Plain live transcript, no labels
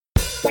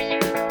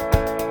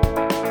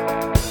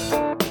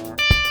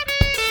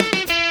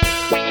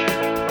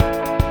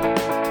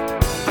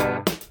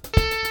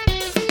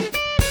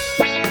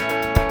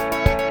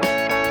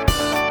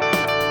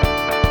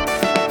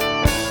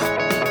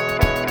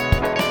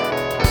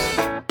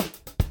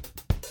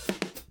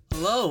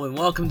Hello and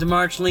welcome to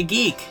Marginally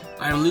Geek.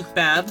 I'm Luke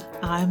Babb.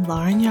 I'm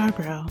Lauren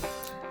Yarbrough.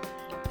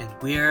 And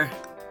we're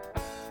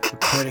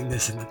recording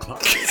this in the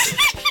closet.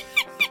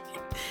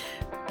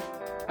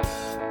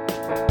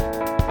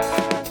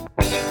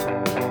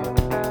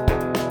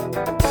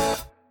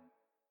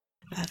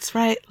 That's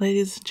right,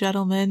 ladies and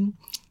gentlemen,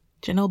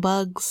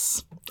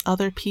 Bugs,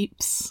 other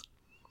peeps.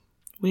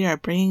 We are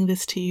bringing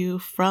this to you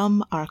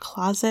from our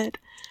closet.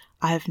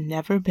 I've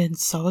never been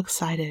so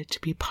excited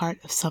to be part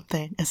of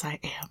something as I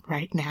am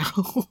right now.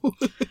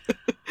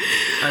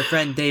 Our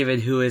friend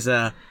David, who is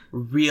a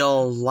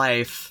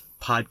real-life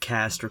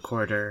podcast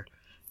recorder,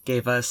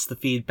 gave us the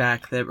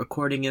feedback that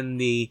recording in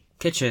the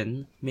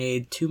kitchen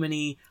made too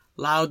many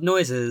loud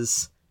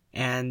noises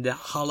and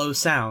hollow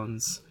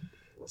sounds.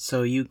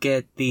 So you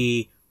get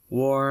the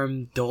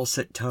warm,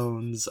 dulcet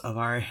tones of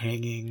our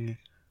hanging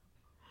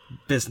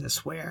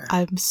business wear.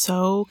 I'm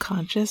so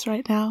conscious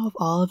right now of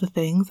all of the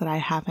things that I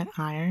haven't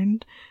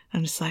ironed.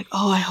 I'm just like,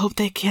 oh, I hope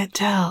they can't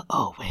tell.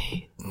 Oh,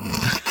 wait.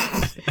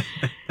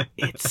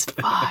 It's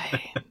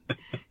fine.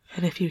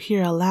 And if you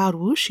hear a loud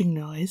whooshing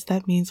noise,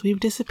 that means we've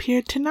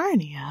disappeared to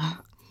Narnia.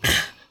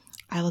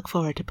 I look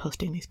forward to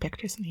posting these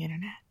pictures on the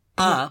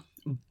internet.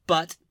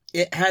 But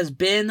it has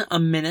been a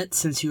minute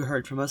since you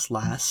heard from us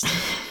last.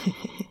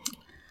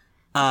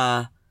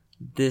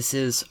 This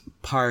is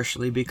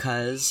partially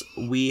because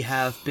we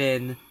have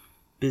been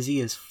busy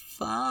as fuck.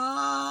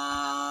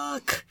 I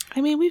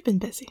mean, we've been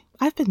busy.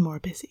 I've been more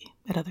busy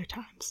at other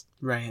times.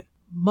 Right.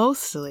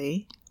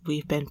 Mostly,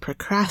 we've been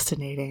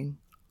procrastinating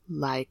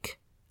like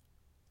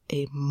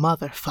a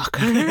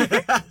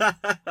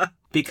motherfucker.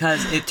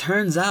 Because it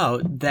turns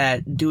out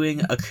that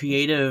doing a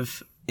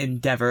creative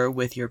endeavor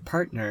with your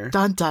partner...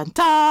 Dun dun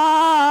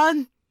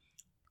dun!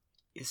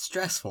 ...is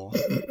stressful.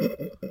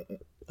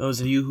 Those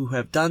of you who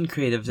have done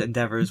creative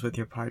endeavors with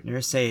your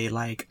partner, say,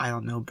 like, I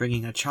don't know,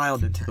 bringing a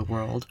child into the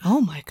world. Oh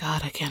my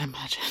god, I can't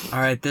imagine.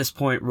 Are at this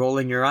point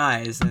rolling your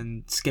eyes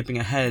and skipping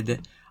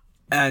ahead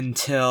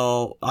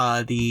until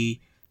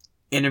the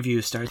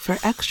interview starts. For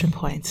extra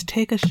points,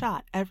 take a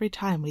shot every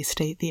time we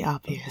state the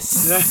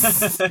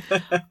obvious.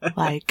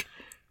 Like,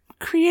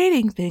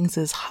 creating things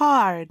is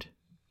hard.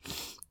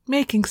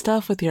 Making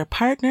stuff with your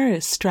partner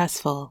is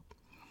stressful.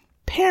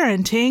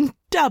 Parenting,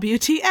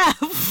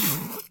 WTF!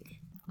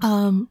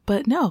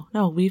 But no,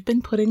 we've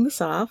been putting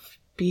this off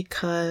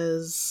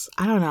because,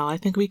 I don't know, I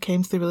think we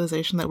came to the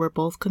realization that we're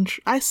both,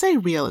 I say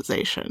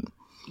realization.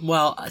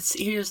 Well,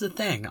 here's the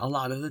thing. A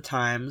lot of the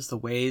times, the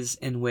ways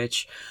in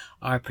which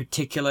our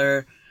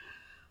particular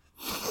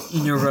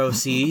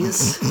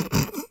neuroses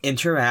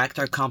interact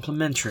are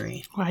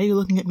complementary. Why are you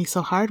looking at me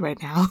so hard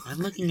right now? I'm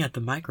looking at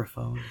the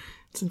microphone.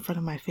 It's in front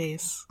of my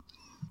face.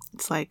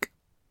 It's like,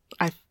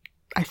 I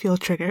feel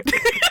triggered.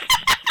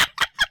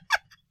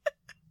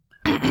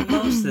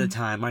 Most of the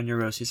time, our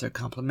neuroses are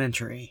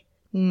complementary.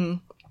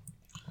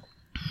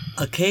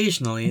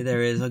 Occasionally,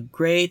 there is a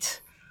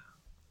great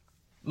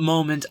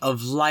moment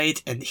of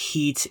light and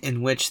heat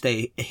in which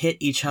they hit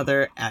each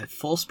other at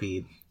full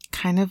speed.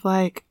 Kind of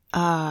like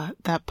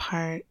that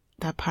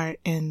part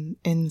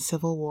in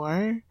Civil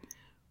War,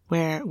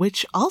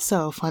 which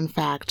also, fun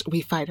fact,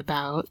 we fight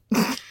about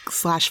 /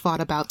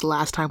 fought about the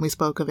last time we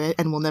spoke of it,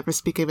 and we'll never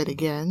speak of it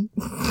again.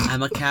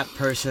 I'm a Cap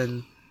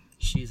person.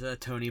 She's a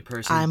Tony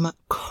person. I'm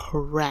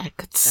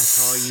correct.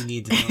 That's all you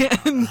need to know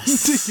about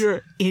us.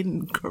 You're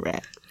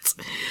incorrect.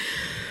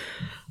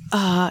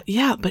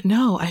 Yeah, but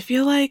no, I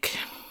feel like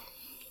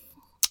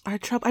our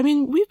trouble... I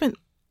mean, we've been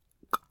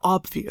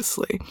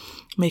obviously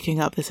making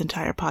up this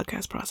entire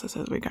podcast process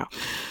as we go.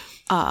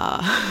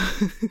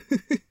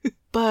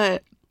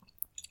 But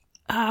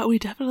we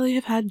definitely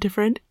have had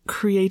different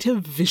creative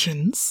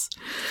visions.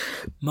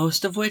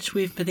 Most of which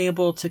we've been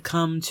able to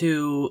come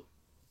to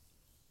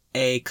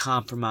a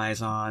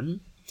compromise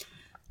on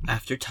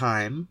after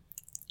time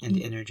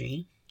and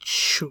energy.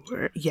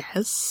 Sure,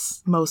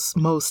 yes.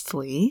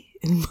 Mostly,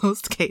 in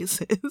most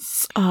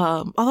cases.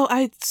 Although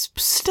I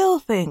still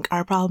think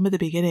our problem at the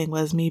beginning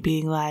was me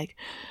being like,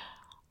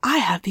 I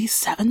have these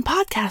 7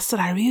 podcasts that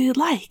I really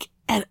like.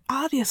 And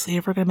obviously,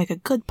 if we're going to make a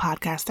good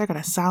podcast, they're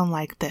going to sound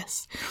like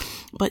this.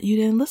 But you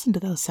didn't listen to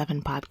those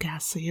 7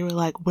 podcasts, so you were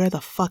like, where the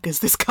fuck is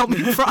this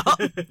coming from?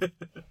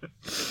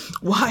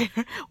 Why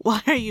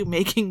are you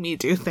making me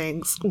do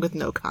things with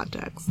no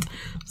context?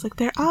 It's like,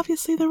 they're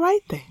obviously the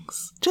right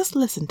things. Just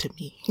listen to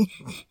me.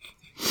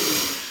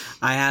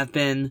 I have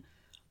been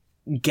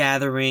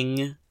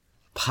gathering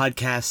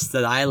podcasts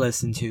that I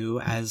listen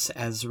to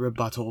as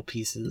rebuttal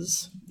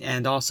pieces,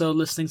 and also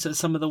listening to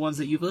some of the ones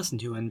that you've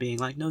listened to and being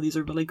like, no, these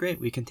are really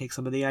great. We can take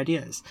some of the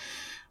ideas.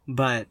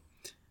 But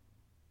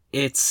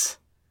it's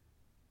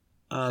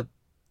a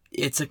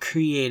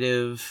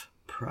creative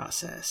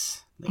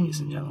process, ladies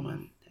and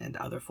gentlemen, and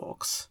other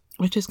folks.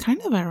 Which is kind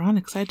of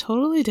ironic, because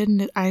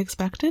I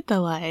expected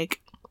the,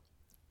 like,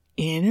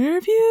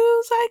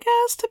 interviews, I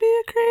guess, to be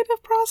a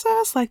creative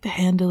process, like the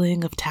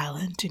handling of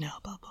talent, blah,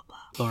 blah, blah.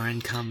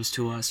 Lauren comes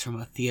to us from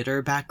a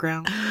theater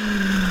background.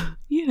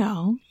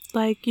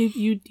 like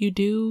you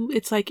do.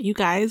 It's like you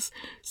guys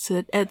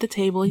sit at the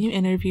table and you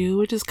interview,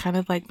 which is kind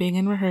of like being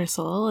in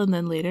rehearsal, and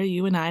then later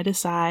you and I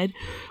decide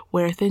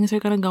where things are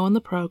going to go in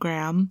the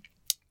program.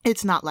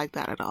 It's not like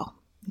that at all.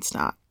 It's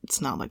not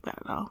like that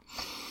at all.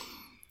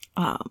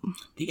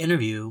 The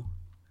interview,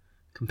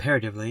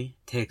 comparatively,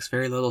 takes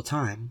very little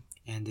time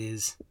and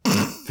is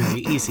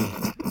very easy.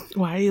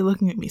 Why are you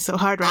looking at me so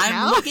hard now?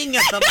 I'm looking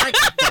at the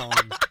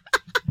microphone.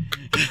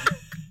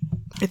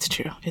 It's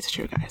true,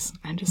 guys.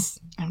 I'm just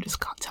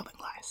caught telling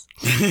lies.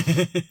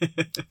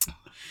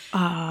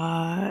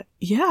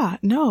 Yeah,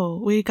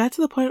 no, we got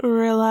to the point where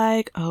we're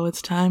like, oh,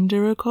 it's time to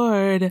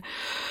record.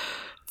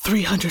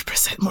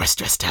 300% more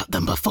stressed out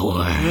than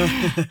before.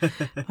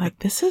 Like,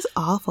 this is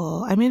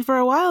awful. I mean, for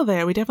a while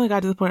there, we definitely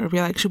got to the point where we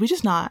were like, should we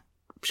just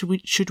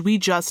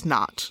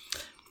not?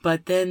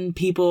 But then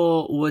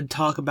people would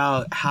talk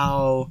about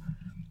how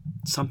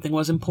something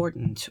was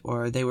important,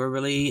 or they were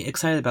really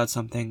excited about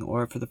something,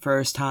 or for the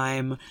first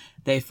time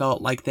they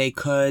felt like they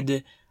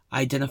could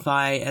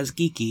identify as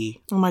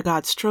geeky. Oh my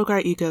god, stroke our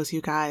egos, you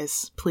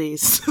guys.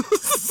 Please.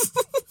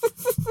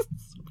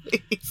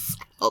 Please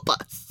help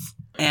us.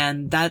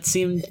 And that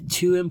seemed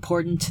too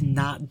important to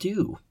not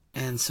do.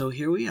 And so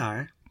here we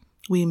are.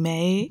 We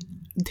may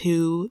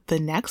do the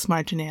next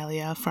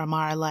marginalia from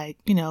our,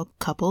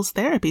 couples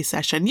therapy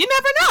session. You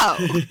never know.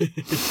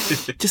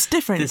 Just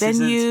different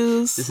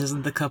venues. This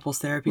isn't the couples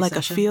therapy like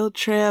session? A field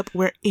trip.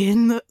 We're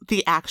in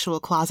the actual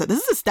closet.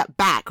 This is a step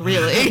back,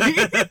 really.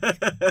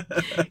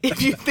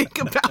 If you think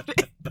about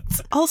it.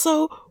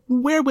 Also,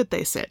 where would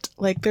they sit?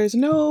 Like,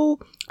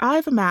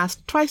 I've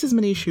amassed twice as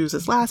many shoes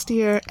as last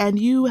year, and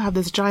you have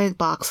this giant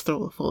box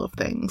full of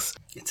things.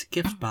 It's a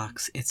gift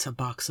box. It's a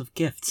box of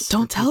gifts.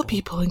 Don't tell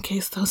people in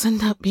case those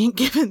end up being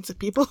given to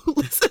people who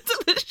listen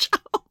to the show.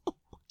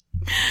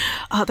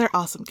 They're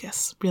awesome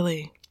gifts.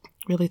 Really,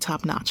 really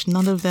top notch.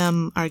 None of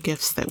them are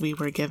gifts that we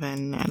were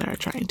given and are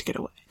trying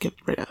to get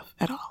rid of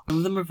at all. Some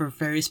of them are for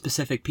very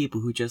specific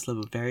people who just live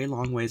a very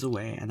long ways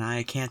away, and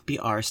I can't be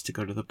arsed to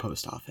go to the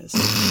post office.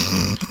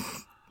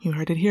 You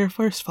heard it here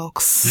first,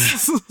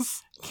 folks.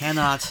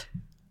 Cannot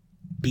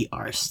be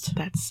arsed.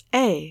 That's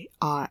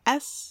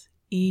ARSED.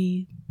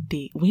 We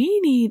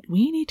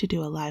need to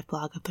do a live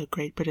blog of the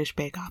Great British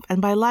Bake Off.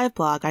 And by live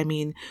blog, I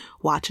mean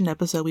watch an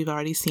episode we've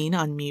already seen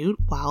on mute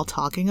while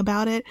talking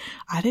about it.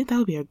 I think that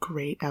would be a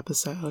great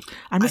episode.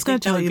 I'm just going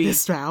to tell you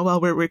this now while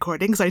we're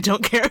recording because I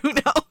don't care who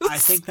knows. I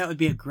think that would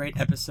be a great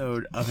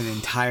episode of an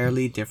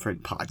entirely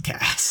different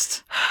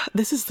podcast.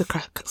 This is the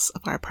crux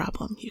of our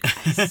problem, you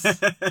guys.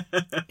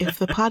 If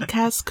the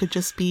podcast could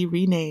just be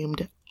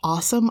renamed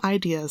Awesome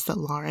Ideas That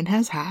Lauren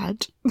Has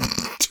Had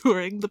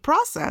during the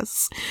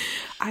process,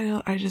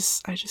 I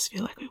just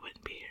feel like we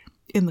wouldn't be here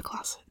in the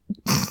closet.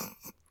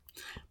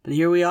 But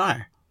here we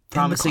are,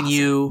 promising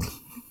you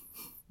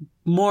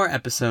more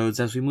episodes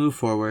as we move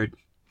forward.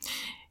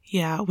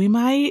 Yeah, we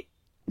might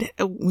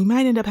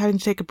end up having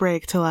to take a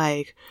break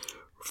to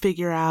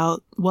figure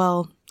out,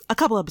 a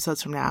couple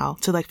episodes from now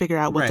to figure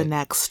out what the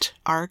next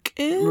arc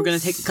is. We're gonna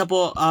take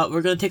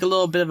a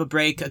little bit of a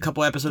break, a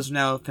couple episodes from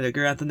now,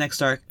 figure out the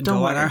next arc, and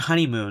go on our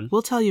honeymoon.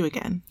 We'll tell you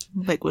again,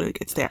 when it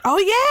gets there. Oh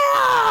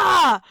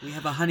yeah! We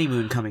have a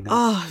honeymoon coming up.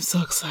 Oh, I'm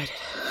so excited.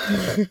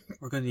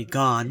 We're gonna be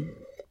gone.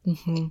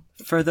 Mm-hmm.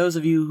 For those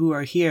of you who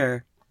are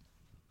here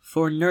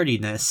for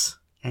nerdiness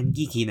and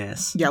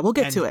geekiness. Yeah, we'll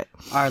get to it.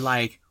 Are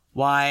like,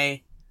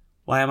 why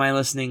am I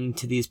listening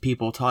to these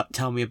people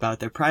tell me about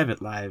their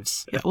private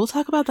lives? Yeah, we'll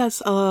talk about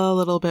that a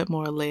little bit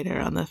more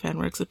later on the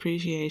FanWorks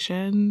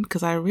Appreciation,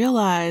 because I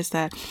realized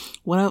that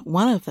one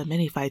of the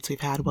many fights we've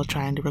had while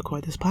trying to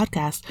record this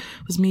podcast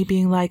was me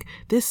being like,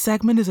 this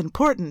segment is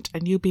important,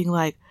 and you being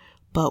like,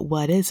 but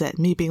what is it?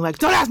 Me being like,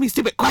 don't ask me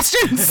stupid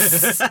questions!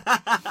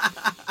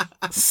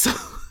 So,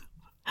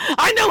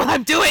 I know what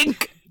I'm doing!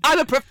 I'm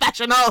a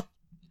professional!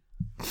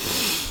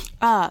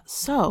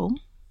 So...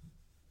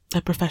 A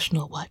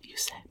professional what, you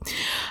say?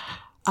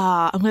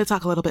 I'm going to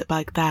talk a little bit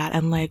like that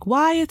and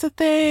why it's a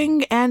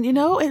thing. And,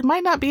 it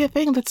might not be a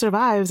thing that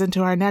survives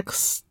into our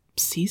next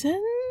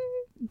season,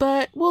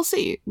 but we'll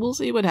see. We'll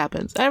see what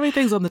happens.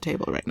 Everything's on the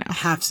table right now.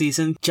 Half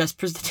season. Just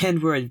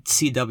pretend we're a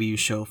CW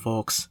show,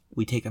 folks.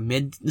 We take a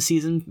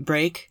mid-season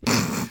break.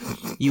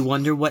 You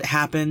wonder what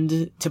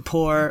happened to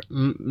poor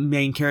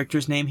main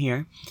character's name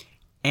here.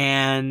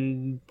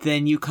 And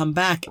then you come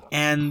back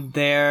and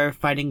they're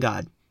fighting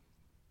God.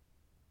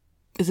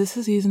 Is this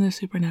a season of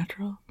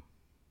Supernatural?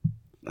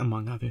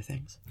 Among other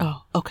things.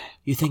 Oh, okay.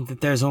 You think that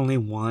there's only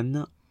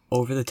one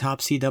over-the-top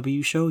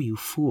CW show? You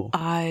fool.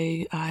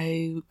 I'm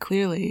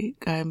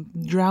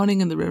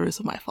drowning in the rivers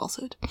of my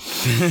falsehood.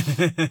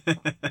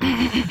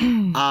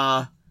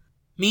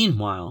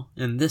 Meanwhile,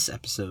 in this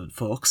episode,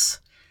 folks,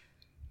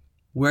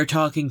 we're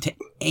talking to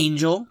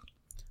Angel.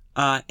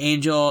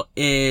 Angel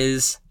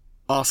is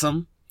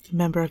awesome.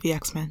 Member of the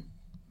X-Men.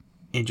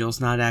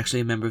 Angel's not actually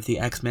a member of the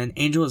X-Men.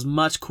 Angel is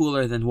much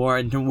cooler than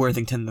Warren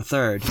Worthington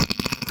III.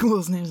 Well,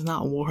 his name's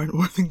not Warren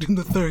Worthington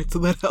III, so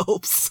that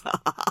helps.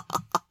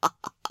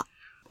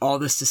 All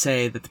this to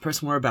say that the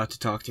person we're about to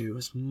talk to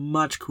is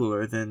much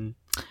cooler than...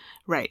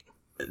 Right.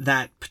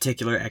 that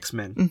particular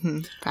X-Men. Mm-hmm.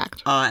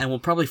 Fact. And will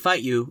probably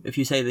fight you if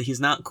you say that he's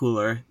not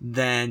cooler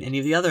than any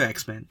of the other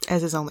X-Men.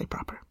 As is only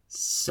proper.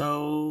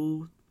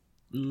 So,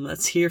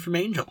 let's hear from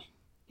Angel.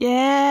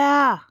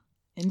 Yeah!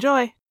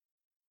 Enjoy!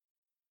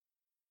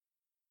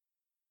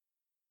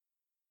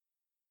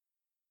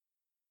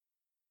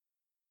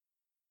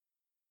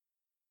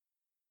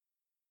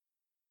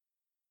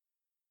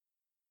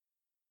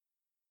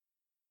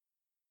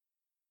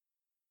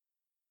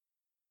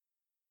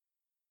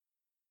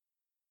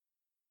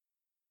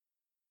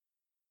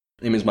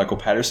 My name is Michael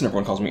Patterson.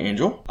 Everyone calls me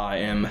Angel. I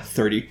am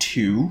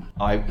 32.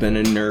 I've been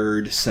a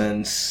nerd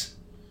since...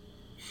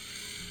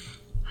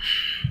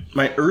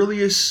 My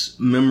earliest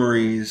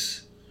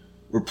memories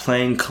were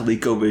playing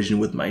ColecoVision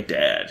with my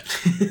dad.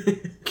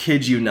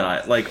 Kid you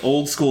not. Like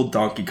old school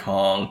Donkey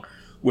Kong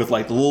with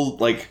like the little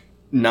like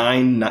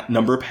 9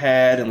 number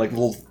pad and like the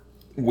little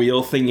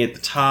wheel thingy at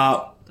the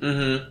top.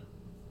 Mm-hmm.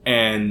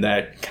 And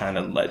that kind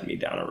of led me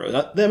down a road.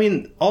 I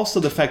mean, also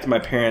the fact that my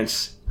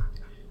parents...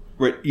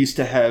 used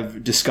to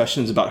have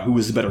discussions about who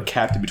was the better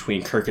captain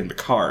between Kirk and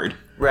Picard.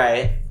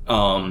 Right.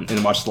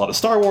 And watched a lot of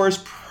Star Wars.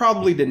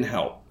 Probably didn't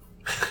help.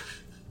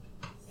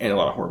 And a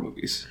lot of horror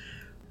movies.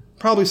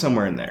 Probably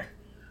somewhere in there.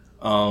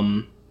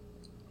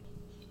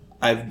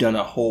 I've done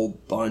a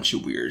whole bunch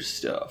of weird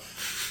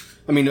stuff.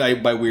 I mean,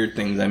 by weird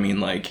things, I mean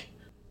like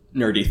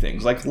nerdy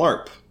things. Like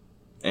LARP.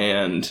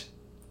 And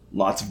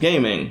lots of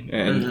gaming.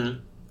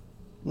 And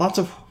lots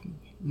of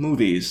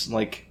movies.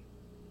 Like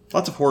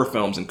lots of horror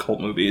films and cult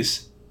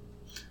movies.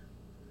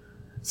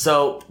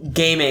 So,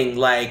 gaming,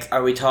 like,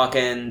 are we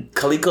talking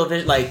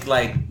ColecoVision,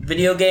 like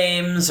video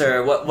games,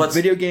 or what's...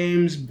 Video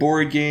games,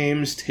 board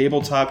games,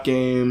 tabletop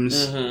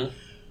games. Mm-hmm.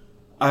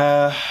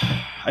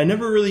 I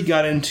never really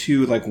got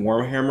into, like,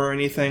 Warhammer or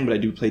anything, but I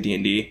do play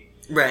D&D.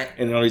 Right.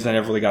 And the only reason I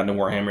never really got into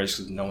Warhammer is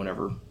because no one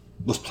ever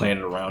was playing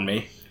it around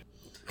me.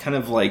 Kind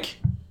of like...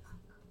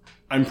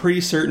 I'm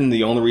pretty certain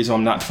the only reason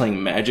I'm not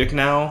playing Magic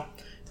now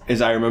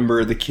is I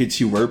remember the kids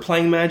who were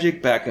playing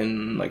Magic back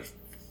in, like,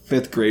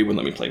 5th grade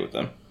wouldn't let me play with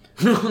them.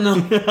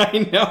 No.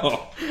 I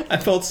know. I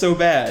felt so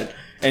bad.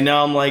 And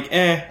now I'm like,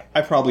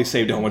 I probably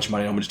saved a whole bunch of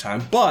money and a whole bunch of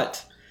time.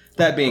 But,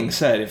 that being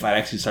said, if I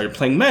actually started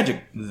playing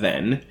Magic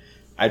then,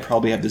 I'd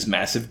probably have this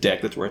massive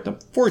deck that's worth a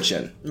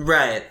fortune.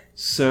 Right.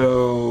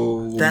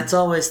 So... That's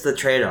always the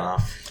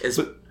trade-off.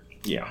 But,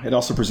 yeah, it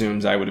also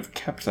presumes I would have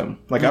kept them.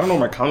 Like, I don't know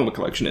where my comic book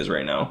collection is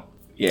right now.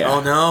 Yeah.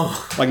 Oh, no.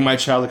 Like, my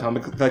childhood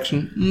comic book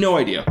collection? No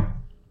idea.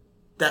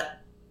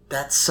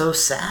 That's so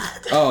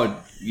sad.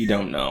 Oh, you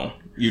don't know.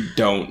 You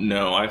don't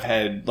know. I've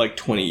had like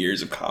 20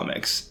 years of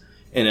comics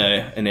in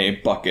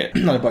a bucket,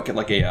 not a bucket,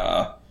 like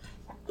a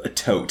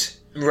tote,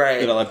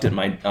 right? That I left at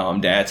my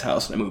dad's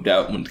house when I moved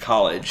out and went to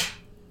college,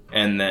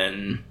 and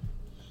then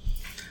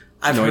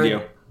I've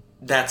heard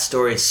that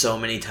story so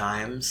many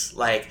times.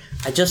 Like,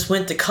 I just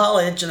went to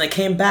college and I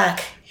came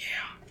back.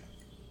 Yeah,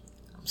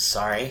 I'm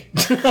sorry.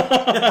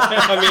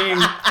 I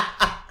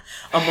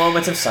mean, a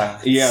moment of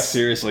silence. Yeah,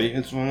 seriously,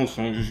 it's one of those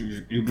things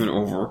you get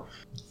over.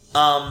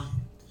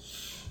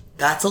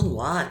 That's a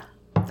lot.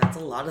 That's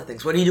a lot of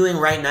things. What are you doing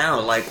right now?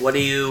 Like, what are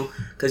you...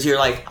 Because you're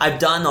like, I've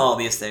done all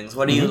these things.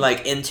 What are you,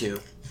 like, into?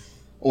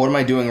 What am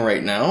I doing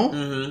right now?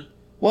 Mm-hmm.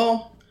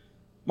 Well,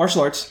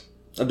 martial arts.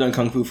 I've done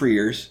kung fu for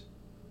years.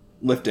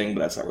 Lifting, but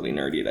that's not really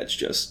nerdy. That's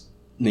just,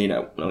 you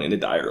know, I need to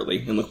die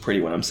early and look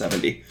pretty when I'm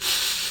 70.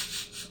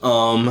 A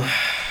lot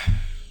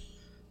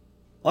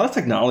of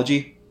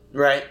technology.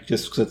 Right.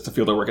 Just because it's the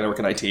field I work in. I work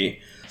in IT.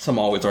 So I'm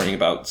always learning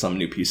about some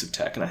new piece of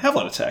tech. And I have a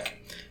lot of tech.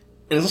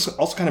 And it's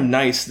also kind of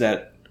nice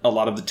that a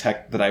lot of the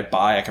tech that I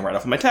buy, I can write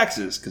off of my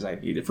taxes because I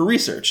need it for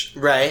research.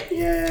 Right.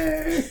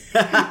 Yay!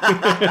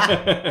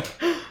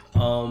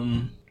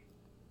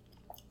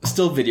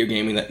 Still video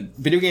gaming.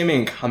 Video gaming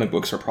and comic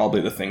books are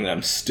probably the thing that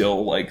I'm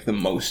still like the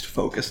most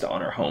focused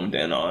on or honed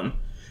in on.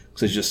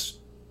 Because it's just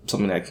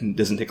something that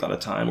doesn't take a lot of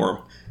time.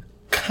 Or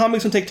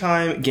comics don't take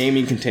time.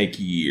 Gaming can take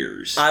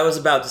years. I was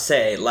about to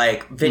say,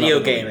 like, video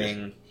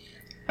gaming...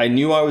 I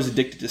knew I was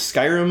addicted to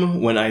Skyrim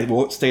when I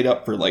stayed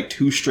up for like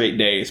 2 straight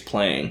days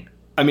playing.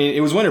 I mean, it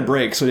was winter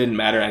break, so it didn't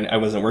matter. I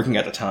wasn't working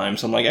at the time,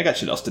 so I'm like, I got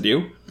shit else to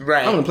do.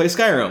 Right. I'm gonna play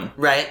Skyrim.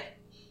 Right.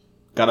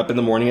 Got up in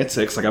the morning at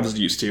 6, like I was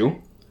used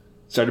to.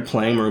 Started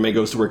playing. My roommate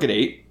goes to work at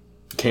 8.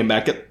 Came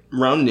back at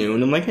around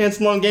noon. I'm like, hey, it's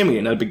a long game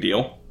again. Not a big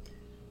deal.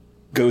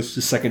 Goes to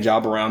the second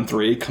job around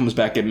 3. Comes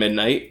back at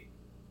midnight.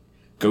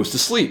 Goes to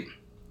sleep.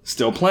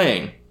 Still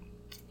playing.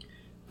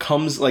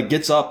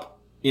 Gets up.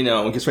 You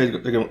know, gets ready to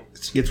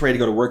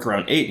go to work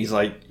around 8. He's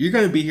like, you're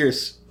going to be here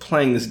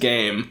playing this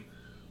game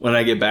when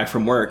I get back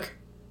from work.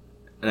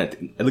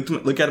 And I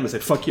look at him and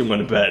said, fuck you, I'm going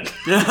to bed.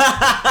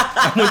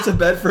 I went to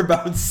bed for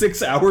about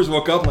 6 hours,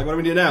 woke up, like, what do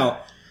we do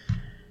now?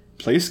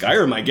 Play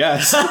Skyrim, I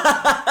guess.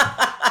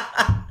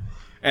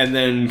 And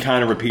then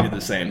kind of repeated the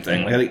same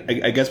thing.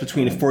 Like, I guess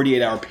between a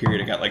 48-hour period,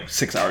 I got like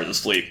 6 hours of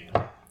sleep.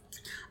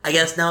 I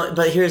guess now,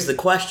 but here's the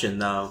question,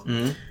 though.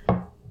 Mm-hmm.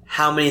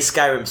 How many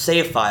Skyrim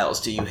save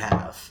files do you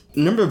have?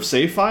 Number of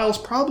save files,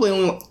 probably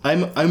only...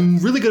 I'm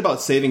really good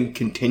about saving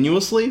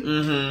continuously.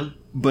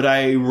 Mm-hmm. but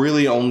I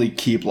really only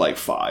keep like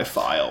 5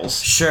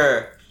 files.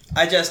 Sure.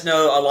 I just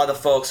know a lot of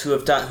folks who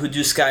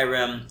do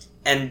Skyrim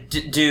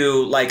and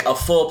do like a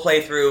full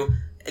playthrough,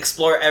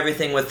 explore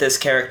everything with this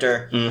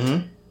character,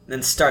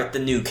 then start the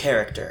new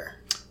character.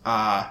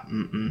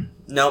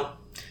 Nope.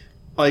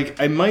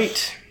 Like, I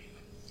might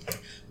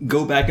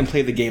go back and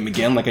play the game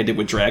again like I did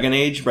with Dragon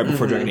Age, right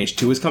before Dragon Age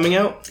 2 was coming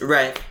out.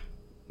 Right.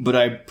 But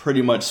I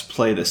pretty much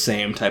play the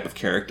same type of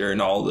character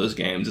in all of those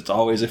games. It's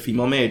always a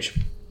female mage.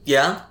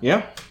 Yeah?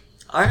 Yeah.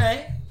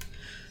 Alright.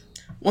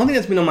 One thing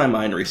that's been on my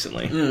mind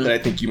recently that I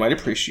think you might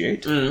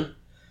appreciate.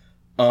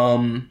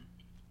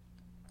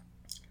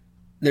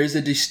 There's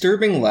a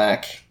disturbing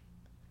lack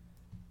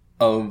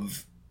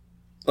of,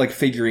 like,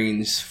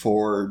 figurines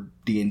for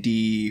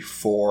D&D,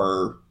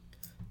 for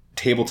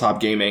tabletop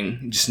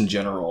gaming, just in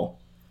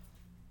general,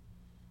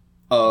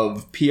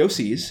 of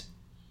POCs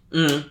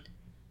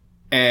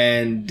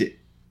and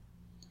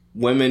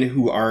women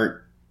who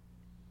aren't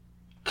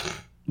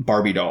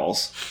Barbie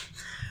dolls.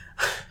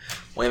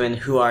 Women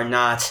who are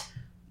not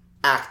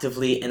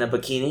actively in a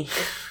bikini.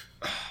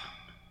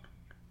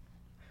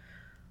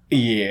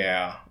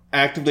 Yeah.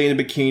 Actively in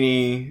a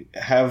bikini,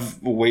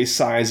 have waist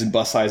size and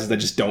bust sizes that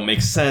just don't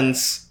make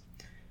sense.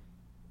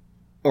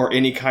 Or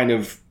any kind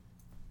of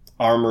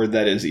armor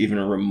that is even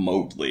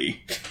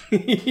remotely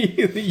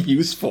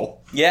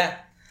useful. Yeah.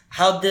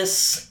 How'd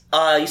this...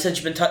 you said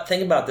you've been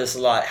thinking about this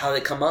a lot. How'd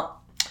it come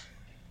up?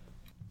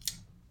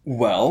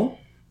 Well,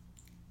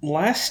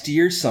 last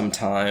year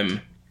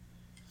sometime,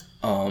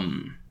 I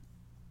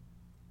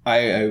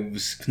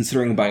was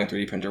considering buying a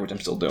 3D printer, which I'm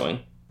still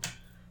doing.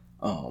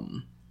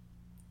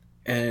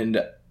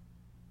 And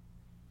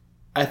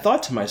I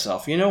thought to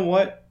myself, you know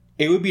what?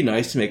 It would be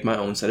nice to make my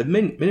own set of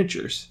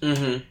miniatures.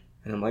 And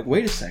I'm like,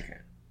 wait a second.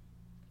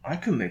 I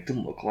could make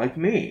them look like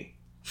me.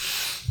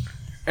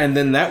 And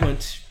then that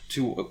went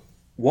to,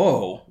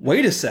 whoa,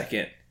 wait a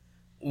second.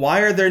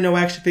 Why are there no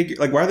action figure?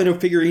 Like, why are there no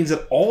figurines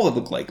at all that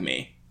look like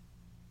me?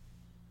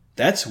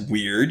 That's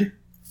weird.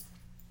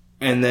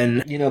 And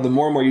then, you know, the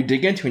more and more you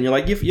dig into it, and you're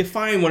like, you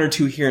find 1 or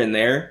 2 here and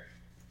there,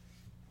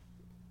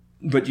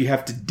 but you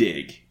have to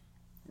dig.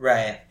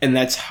 Right. And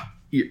that's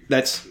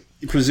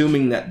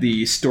presuming that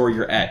the store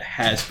you're at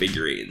has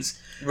figurines.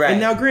 Right. And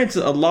now,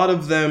 granted, a lot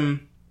of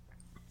them,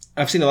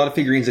 I've seen a lot of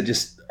figurines that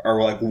just are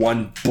like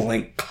one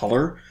blank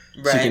color,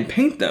 so you can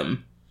paint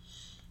them.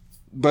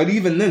 But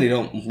even then, they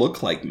don't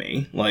look like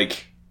me.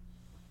 Like,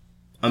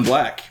 I'm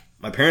black.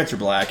 My parents are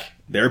black.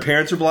 Their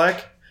parents are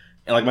black.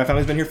 And, like, my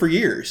family's been here for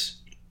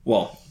years.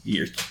 Well,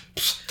 years.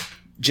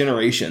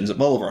 Generations.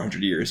 Well over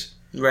 100 years.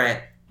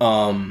 Right.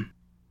 And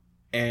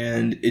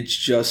it's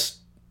just,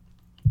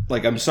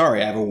 like, I'm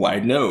sorry, I have a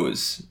wide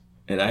nose.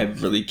 And I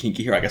have really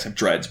kinky hair. I guess I have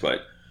dreads,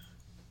 but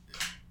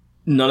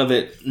none of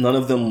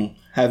them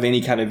have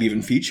any kind of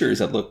even features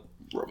that look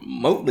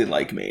remotely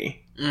like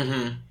me.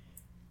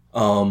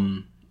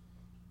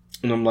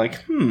 And I'm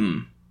like,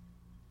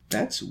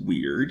 that's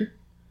weird.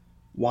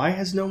 Why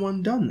has no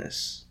one done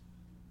this?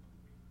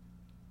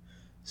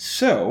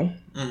 So,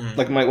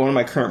 like one of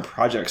my current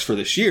projects for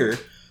this year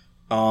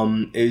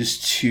is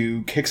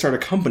to kickstart a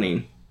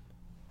company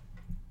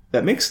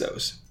that makes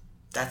those.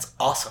 That's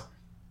awesome.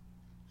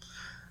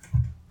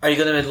 Are you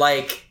going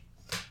to,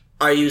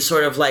 are you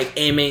sort of,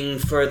 aiming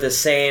for the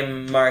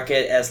same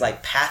market as,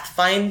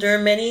 Pathfinder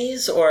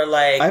minis? Or,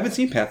 I haven't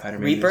seen Pathfinder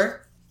minis.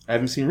 Reaper? I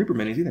haven't seen Reaper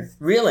minis either.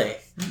 Really?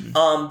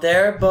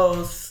 They're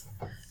both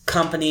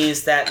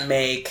companies that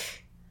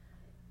make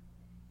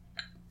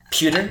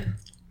pewter.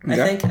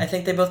 I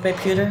think they both make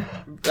pewter.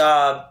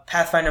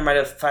 Pathfinder might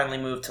have finally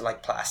moved to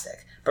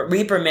plastic, but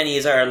Reaper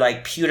minis are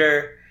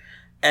pewter,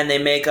 and they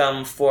make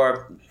them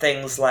for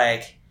things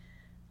like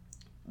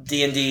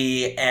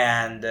D&D,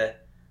 and they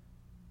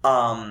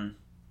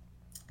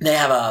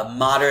have a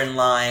modern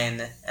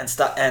line and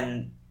stuff,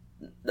 and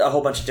a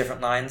whole bunch of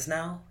different lines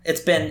now.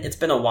 It's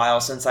been a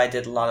while since I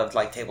did a lot of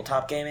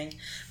tabletop gaming,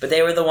 but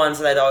they were the ones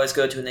that I'd always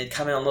go to, and they'd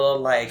come in a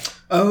little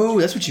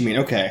Oh, that's what you mean.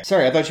 Okay,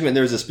 sorry, I thought you meant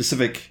there was a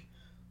specific.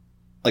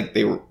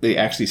 They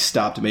actually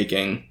stopped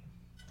making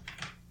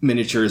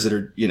miniatures that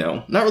are,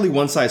 not really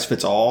one size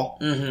fits all,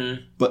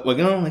 but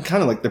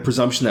kind of the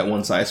presumption that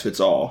one size fits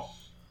all.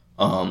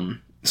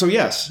 So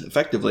yes,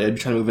 effectively, I'd be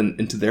trying to move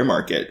into their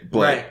market,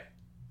 but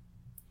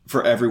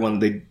for everyone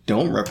they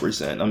don't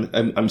represent,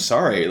 I'm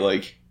sorry,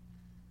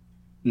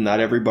 not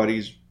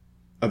everybody's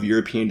of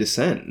European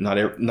descent. Not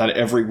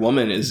every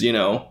woman is,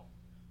 not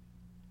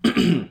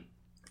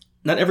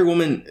every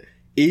woman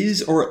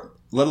is, or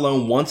let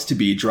alone wants to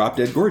be, drop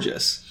dead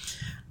gorgeous.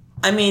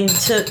 I mean,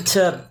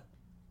 to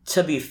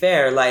be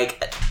fair,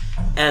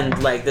 and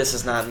this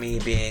is not me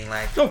being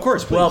oh, of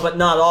course, please. Well, but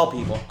not all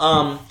people.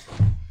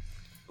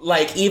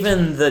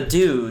 Even the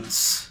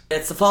dudes,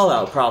 it's the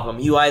Fallout problem.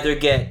 You either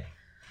get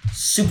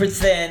super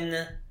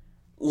thin,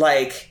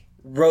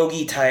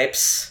 roguey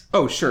types.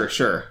 Oh,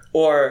 sure.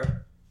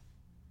 Or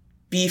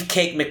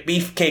Beefcake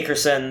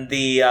McBeefcakerson,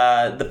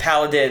 the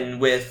paladin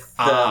with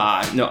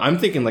the... no, I'm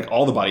thinking like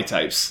all the body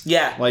types.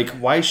 Yeah. Like,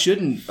 why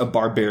shouldn't a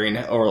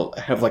barbarian or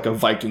have like a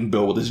Viking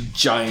build with this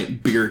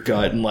giant beer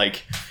gut and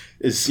like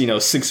is,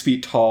 6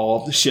 feet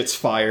tall, shits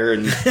fire,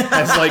 and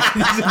has like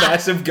these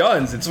massive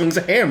guns and swings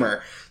a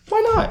hammer?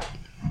 Why not?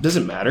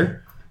 Doesn't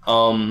matter.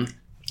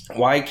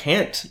 Why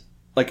can't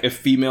like a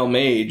female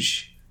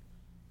mage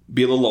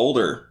be a little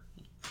older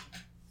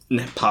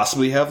and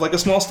possibly have like a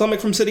small stomach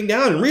from sitting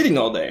down and reading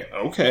all day?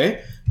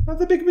 Okay, not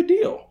that big of a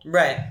deal.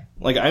 Right.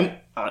 Like,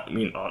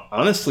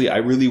 honestly, I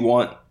really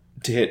want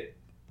to hit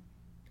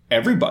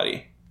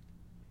everybody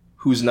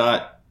who's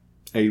not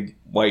a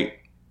white,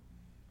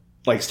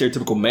 like,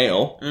 stereotypical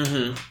male,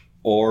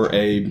 or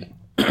a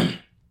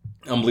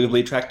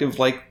unbelievably attractive,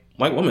 like,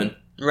 white woman.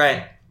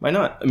 Right. Why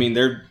not? I mean,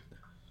 there are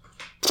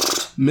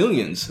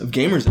millions of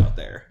gamers out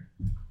there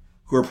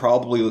who are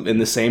probably in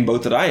the same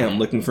boat that I am,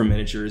 looking for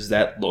miniatures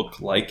that look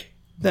like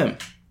them.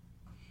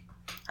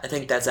 I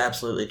think that's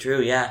absolutely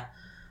true, yeah.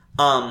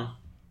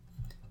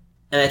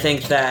 And I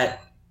think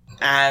that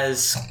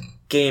as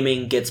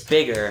gaming gets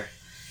bigger,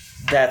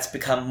 that's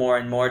become more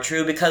and more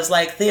true, because,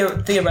 like,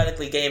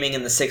 theoretically, gaming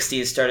in the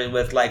 60s started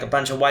with, like, a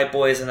bunch of white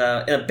boys in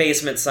a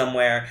basement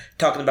somewhere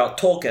talking about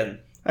Tolkien.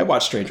 I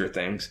watch Stranger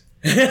Things.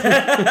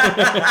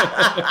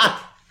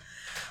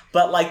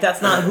 But, like,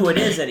 that's not who it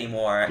is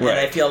anymore. Right. And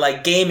I feel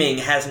like gaming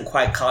hasn't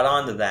quite caught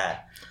on to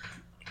that.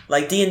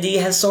 Like, D&D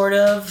has sort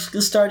of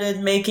started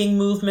making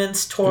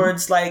movements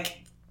towards, like,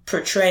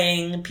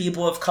 portraying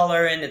people of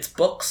color in its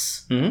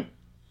books,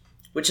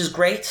 which is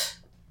great.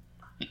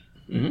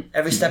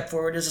 Every step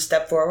forward is a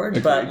step forward.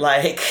 Agreed. But,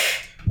 like...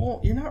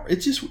 Well,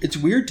 it's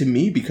weird to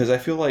me, because I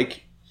feel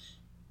like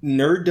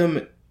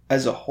nerddom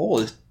as a whole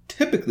is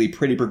typically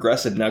pretty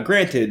progressive. Now,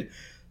 granted,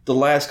 the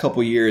last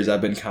couple years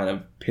I've been kind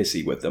of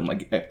pissy with them,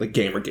 like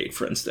Gamergate,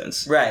 for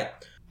instance. Right.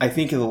 I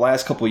think in the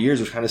last couple of years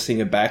we're kind of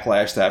seeing a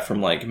backlash to that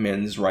from like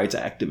men's rights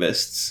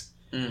activists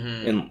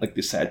and like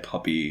the sad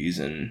puppies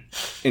and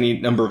any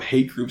number of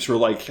hate groups who are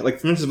like for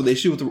instance with the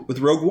issue with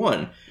Rogue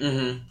One.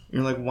 And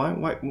you're like,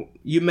 why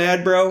you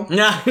mad, bro?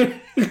 Nah.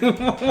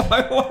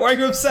 why are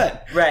you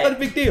upset? Right. Not a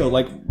big deal.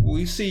 Like,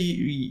 we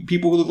see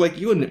people who look like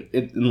you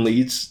in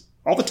leads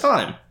all the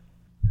time.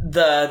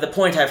 The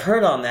point I've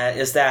heard on that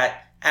is that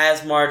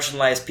as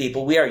marginalized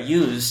people, we are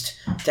used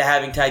to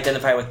having to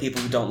identify with people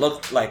who don't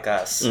look like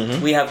us.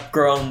 We have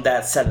grown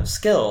that set of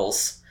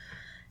skills.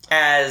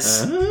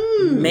 As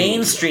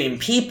mainstream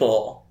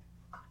people,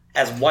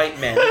 as white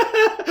men...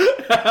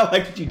 I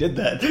like that you did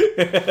that.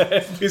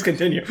 Please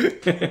continue.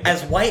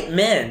 As white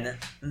men,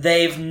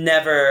 they've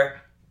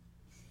never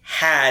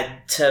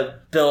had to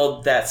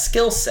build that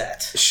skill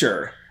set.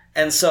 Sure.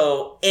 And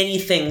so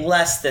anything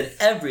less than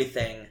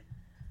everything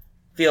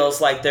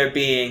feels like they're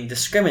being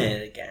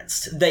discriminated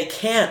against. They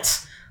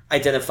can't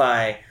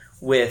identify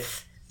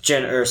with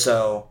Jyn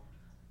Erso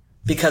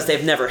because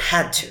they've never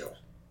had to.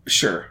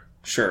 Sure.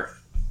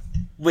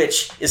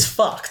 Which is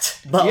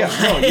fucked. But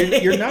no,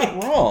 you're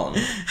not wrong.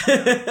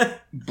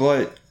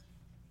 But,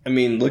 I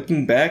mean,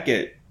 looking back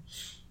at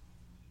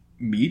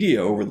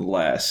media over the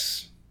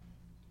last,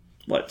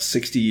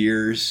 60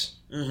 years,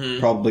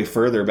 probably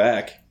further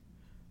back,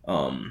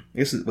 I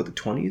guess, the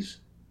 20s?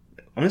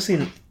 I'm just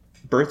saying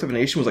Birth of a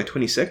Nation was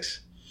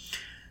 26?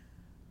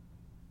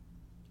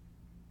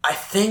 I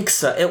think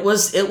so. It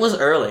was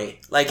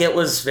early. It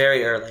was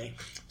very early.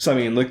 So, I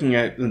mean, looking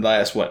at the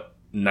last,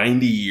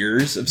 90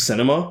 years of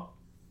cinema?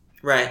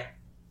 Right.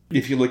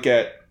 If you look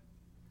at,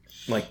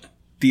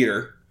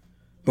 theater,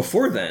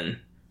 before then,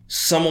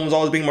 someone was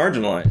always being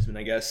marginalized. And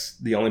I guess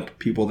the only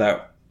people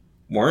that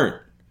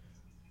weren't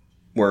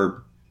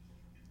were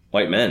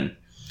white men.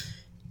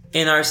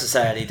 In our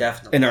society,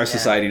 definitely. In our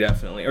society,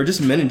 definitely. Or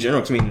just men in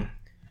general. 'Cause, I mean,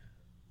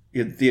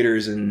 you had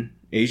theaters in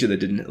Asia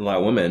that didn't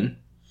allow women.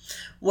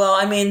 Well,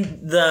 I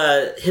mean,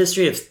 the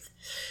history of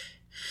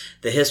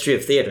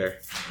theater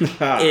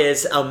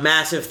is a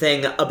massive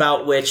thing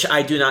about which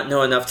I do not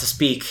know enough to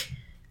speak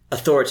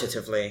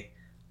authoritatively.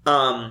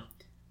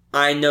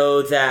 I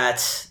know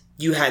that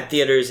you had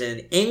theaters in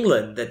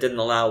England that didn't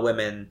allow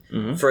women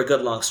for a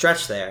good long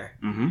stretch there.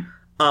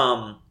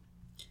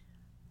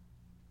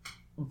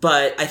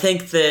 But I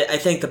think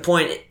the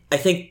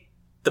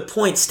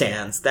point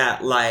stands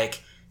that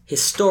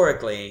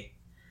historically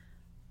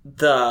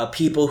the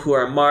people who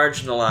are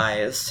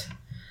marginalized,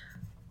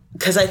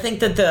 because I think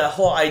that the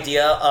whole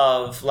idea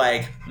of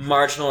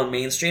marginal and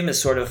mainstream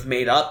is sort of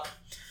made up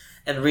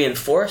and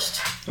reinforced.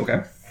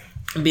 Okay.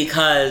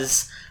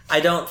 Because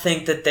I don't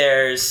think that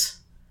there's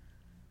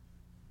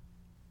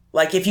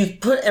if you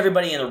put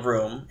everybody in a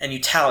room and you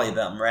tally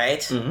them,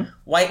 right?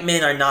 White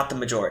men are not the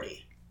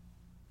majority.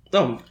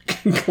 No,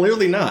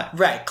 clearly not.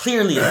 Right,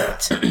 clearly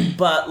not.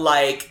 But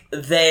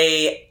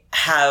they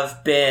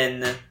have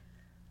been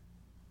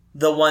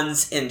the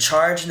ones in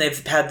charge, and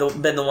they've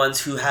been the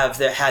ones who have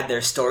had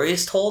their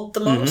stories told the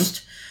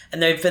most,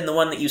 and they've been the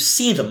one that you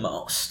see the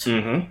most.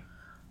 And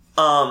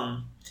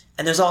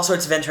there's all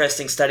sorts of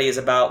interesting studies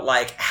about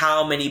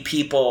how many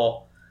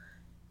people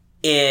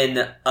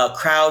in a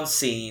crowd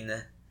scene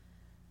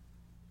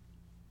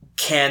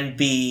can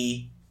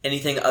be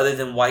anything other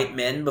than white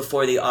men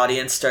before the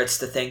audience starts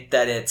to think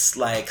that it's,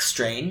 like,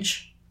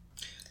 strange.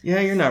 Yeah,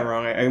 you're not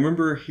wrong. I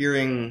remember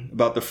hearing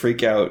about the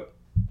freak out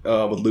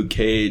with Luke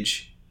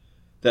Cage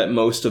that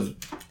most of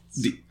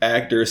the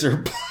actors are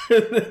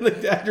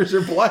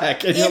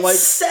black. And It's you're like,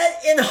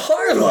 set in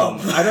Harlem.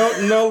 I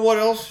don't know what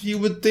else you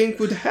would think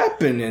would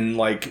happen in,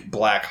 like,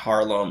 black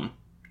Harlem.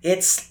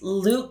 It's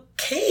Luke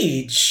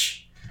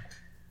Cage.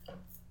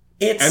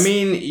 I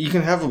mean, you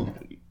can have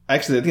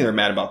actually, I think they're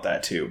mad about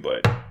that too,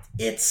 but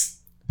it's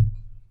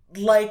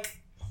like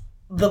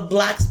the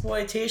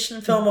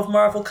blaxploitation film of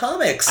Marvel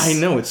Comics. I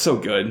know, it's so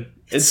good.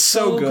 It's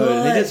so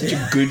good. They did such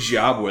a good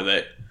job with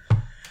it.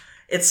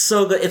 It's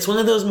so good. It's one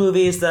of those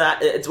movies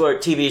it's where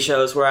TV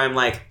shows where I'm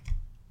like,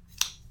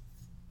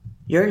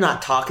 you're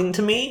not talking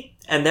to me,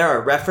 and there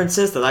are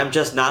references that I'm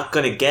just not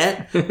going to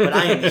get, but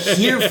I am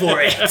here for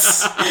it.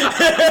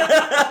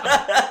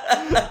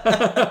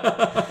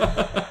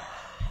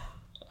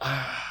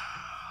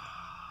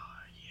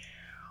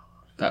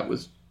 That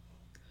was...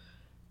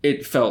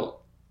 It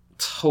felt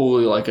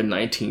totally like a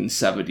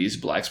 1970s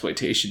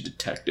blaxploitation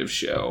detective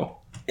show.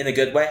 In a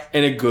good way?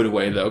 In a good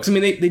way, though. Because, I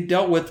mean, they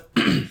dealt with,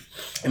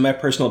 in my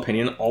personal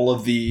opinion, all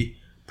of the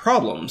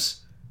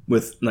problems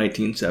with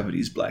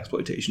 1970s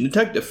blaxploitation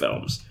detective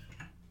films.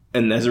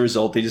 And as a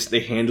result,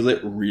 they handled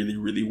it really,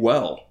 really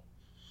well.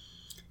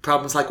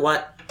 Problems like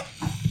what?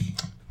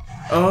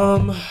 I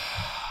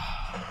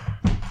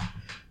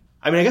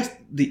mean, I guess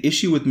the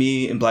issue with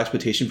me in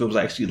blaxploitation films,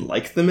 I actually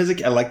liked them as a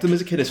kid. I liked them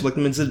as a kid. I still like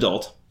them as an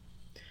adult.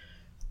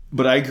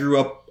 But I grew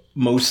up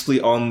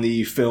mostly on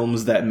the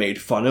films that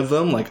made fun of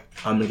them, like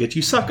I'm Gonna Get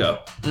You, Sucker,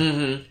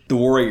 The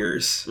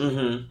Warriors,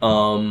 The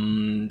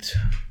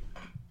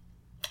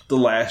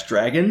Last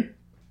Dragon.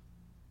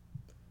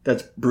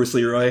 That's Bruce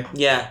Leroy.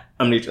 Yeah.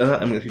 I'm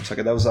gonna get you,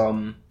 Sucker. That was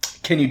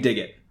Can You Dig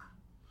It?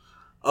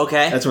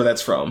 Okay. That's where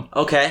that's from.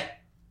 Okay.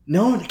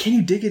 No, Can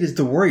You Dig It is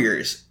The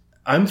Warriors.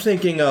 I'm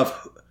thinking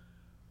of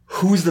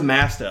Who's the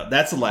Master.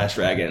 That's The Last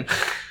Dragon.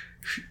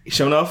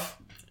 Show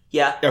enough?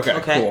 Yeah. Okay.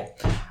 Cool.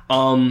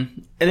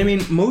 And I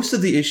mean, most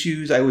of the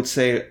issues, I would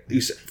say, at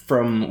least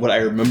from what I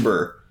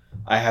remember,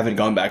 I haven't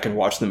gone back and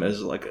watched them as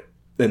like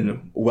a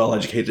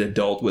well-educated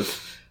adult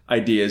with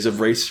ideas of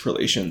race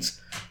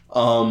relations.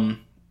 Again,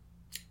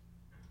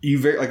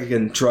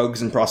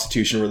 drugs and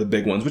prostitution were the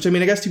big ones, which, I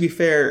mean, I guess to be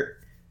fair,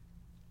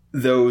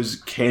 those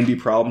can be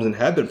problems and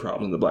have been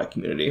problems in the black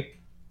community.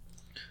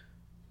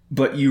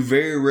 But you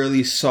very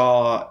rarely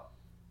saw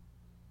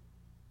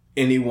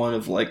anyone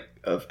of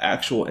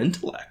actual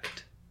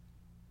intellect.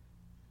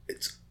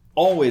 It's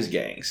always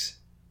gangs.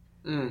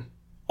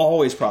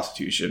 Always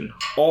prostitution.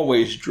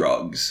 Always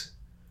drugs.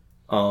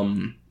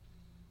 And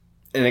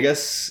I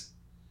guess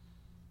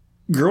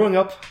growing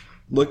up,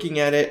 looking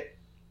at it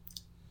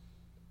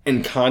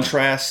in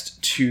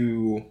contrast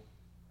to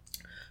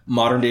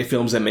modern day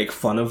films that make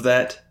fun of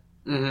that,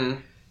 I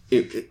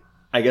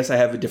guess I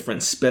have a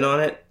different spin on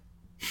it.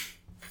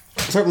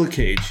 Let's start with Luke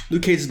Cage.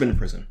 Luke Cage has been in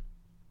prison.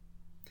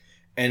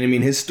 And I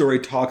mean, his story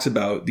talks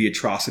about the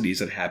atrocities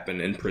that happen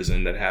in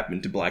prison, that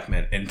happen to black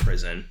men in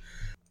prison.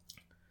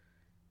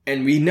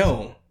 And we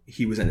know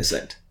he was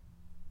innocent.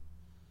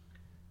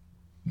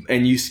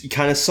 And you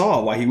kind of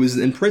saw why he was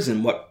in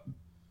prison, what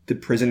the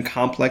prison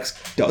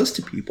complex does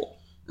to people.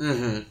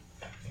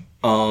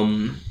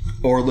 Or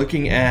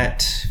looking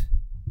at...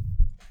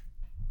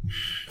 I'm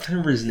trying to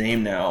remember his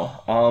name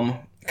now.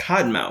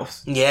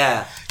 Cottonmouth.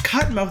 Yeah.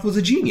 Cottonmouth was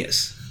a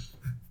genius.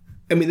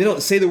 I mean, they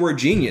don't say the word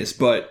genius,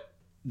 but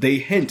they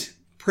hint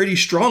pretty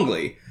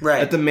strongly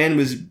that the man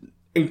was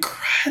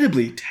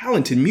incredibly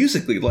talented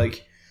musically.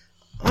 Like,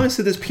 I'm going to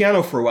sit this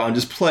piano for a while and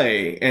just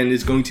play, and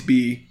it's going to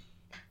be,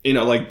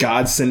 like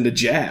godsend to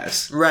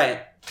jazz. Right.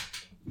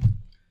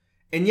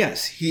 And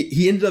yes,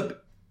 he ended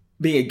up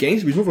being a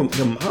gangster. He was more of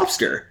a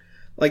mobster.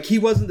 Like, he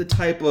wasn't the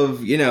type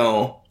of,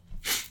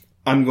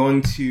 I'm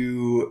going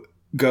to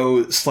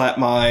go slap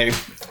my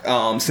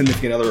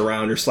significant other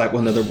around or slap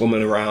one other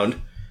woman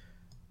around,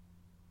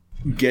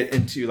 get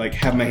into,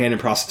 have my hand in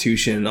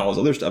prostitution and all this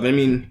other stuff. I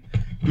mean,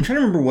 I'm trying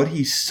to remember what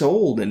he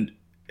sold, and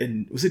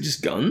was it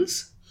just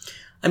guns?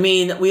 I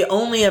mean, we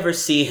only ever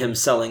see him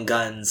selling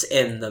guns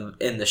in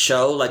the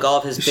show. Like, all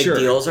of his big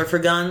deals are for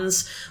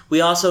guns.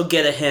 We also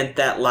get a hint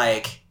that,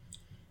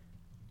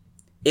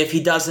 if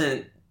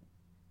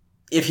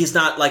he's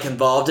not,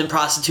 involved in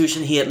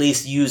prostitution, he at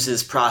least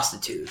uses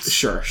prostitutes.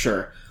 Sure.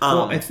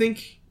 Well, I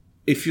think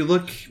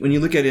when you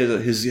look at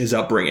his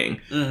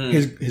upbringing,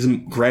 his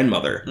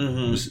grandmother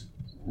was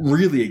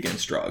really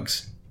against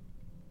drugs.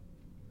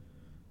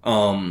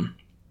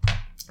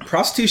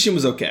 Prostitution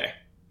was okay.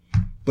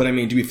 But, I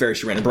mean, to be fair,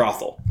 she ran a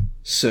brothel.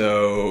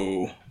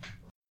 So...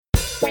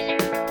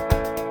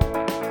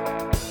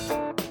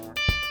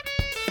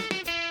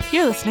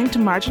 You're listening to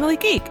Marginally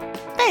Geek.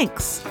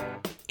 Thanks!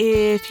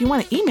 If you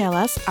want to email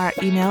us, our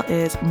email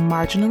is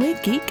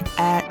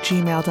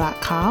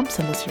marginallygeek@gmail.com.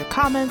 Send us your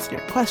comments,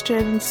 your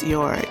questions,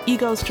 your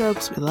ego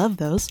strokes. We love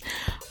those.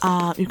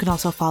 You can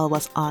also follow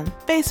us on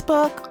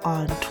Facebook,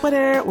 on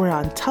Twitter. We're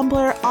on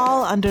Tumblr,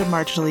 all under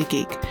Marginally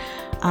Geek.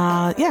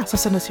 So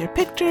send us your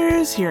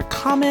pictures, your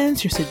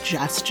comments, your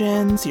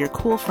suggestions, your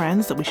cool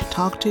friends that we should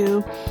talk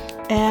to.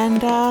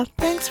 And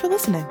thanks for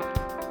listening.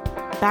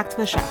 Back to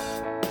the show.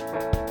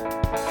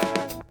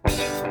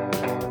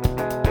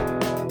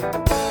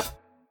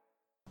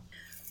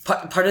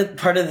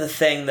 Part of the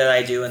thing that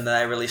I do and that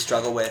I really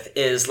struggle with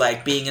is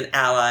like being an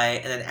ally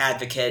and an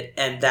advocate,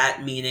 and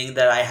that meaning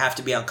that I have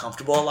to be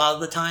uncomfortable a lot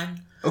of the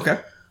time. Okay.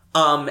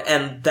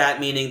 And that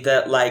meaning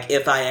that like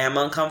if I am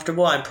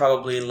uncomfortable, I'm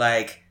probably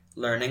like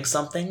learning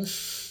something.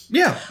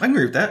 Yeah, I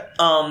agree with that.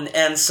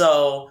 And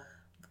so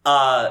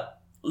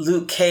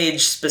Luke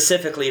Cage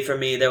specifically for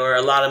me, there were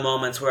a lot of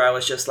moments where I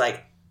was just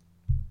like,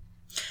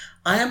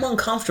 I am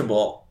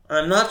uncomfortable.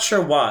 I'm not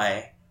sure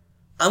why.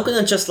 I'm going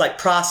to just, like,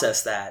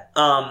 process that.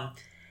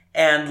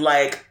 And,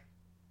 like,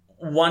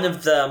 one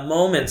of the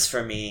moments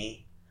for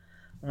me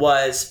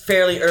was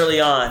fairly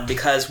early on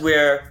because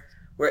we're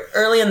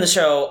early in the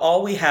show.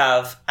 All we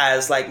have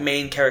as, like,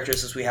 main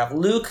characters is we have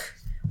Luke,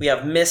 we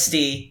have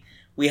Misty,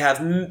 we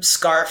have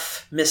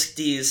Scarf,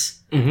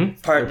 Misty's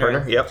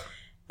partner. Yep.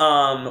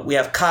 We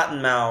have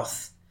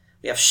Cottonmouth,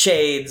 we have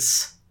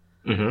Shades.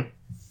 Mm-hmm.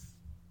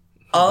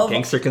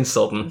 Gangster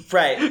consultant.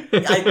 Right.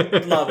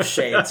 I love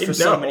Shades for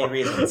so many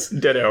reasons.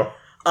 Ditto.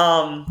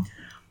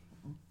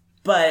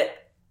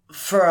 But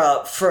for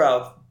a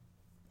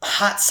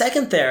hot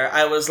second there,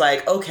 I was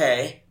like,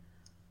 okay,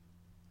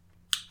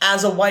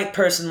 as a white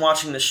person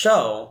watching the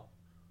show,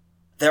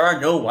 there are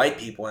no white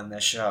people in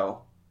this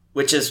show,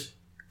 which is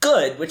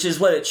good, which is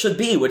what it should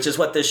be, which is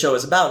what this show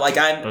is about. Like,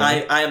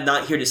 I am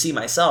not here to see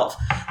myself,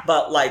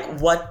 but like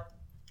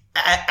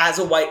as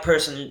a white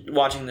person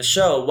watching the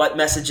show, what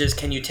messages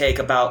can you take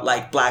about,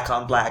 like, black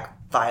on black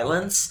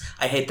violence?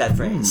 I hate that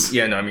phrase.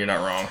 Yeah, no, you're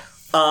not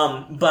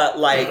wrong. But,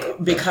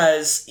 like,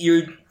 because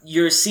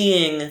you're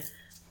seeing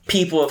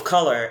people of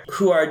color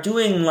who are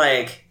doing,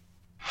 like,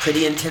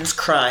 pretty intense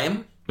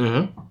crime,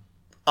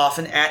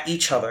 often at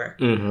each other,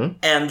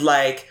 and,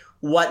 like,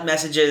 what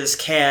messages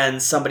can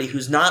somebody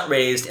who's not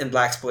raised in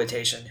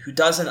blaxploitation, who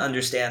doesn't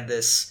understand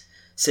this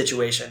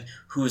situation,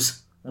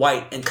 who's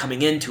white and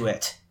coming into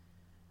it,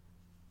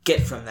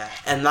 get from that?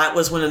 And that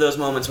was one of those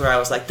moments where I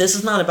was like, this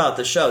is not about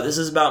the show. This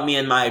is about me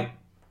and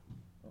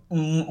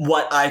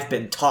what I've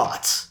been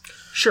taught.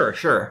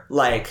 Sure.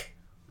 Like,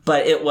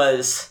 but it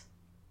was,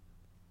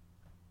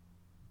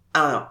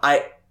 I don't know.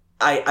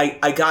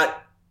 I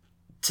got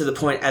to the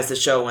point as the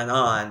show went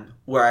on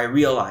where I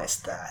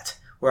realized that,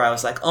 where I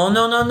was like, oh,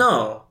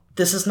 no.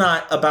 This is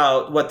not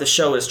about what the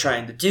show is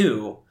trying to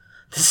do.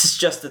 This is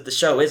just that the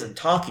show isn't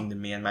talking to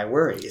me and my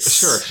worries.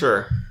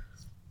 Sure.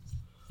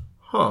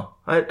 Huh.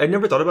 I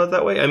never thought about it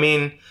that way. I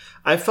mean,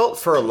 I felt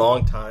for a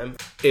long time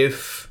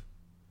if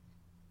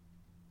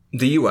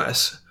the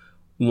U.S.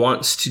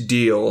 wants to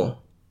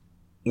deal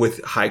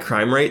with high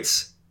crime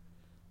rates,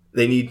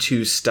 they need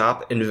to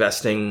stop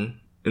investing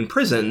in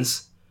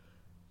prisons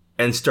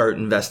and start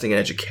investing in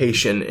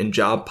education and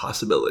job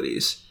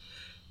possibilities.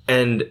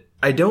 And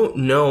I don't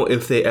know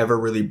if they ever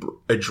really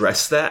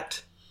address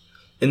that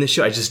in the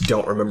show. I just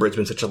don't remember. It's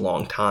been such a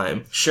long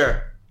time.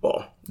 Sure.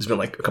 Well, it's been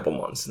like a couple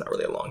months, not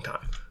really a long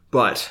time.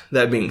 But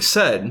that being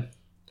said,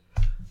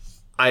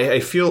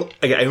 I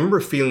remember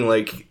feeling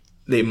like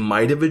they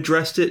might have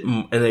addressed it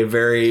in a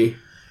very,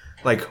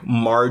 like,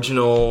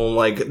 marginal,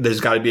 like, there's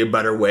got to be a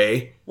better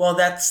way. Well,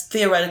 that's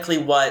theoretically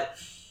what's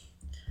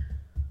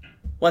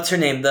her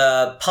name?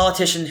 The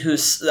politician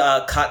who's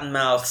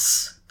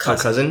Cottonmouth's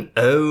cousin.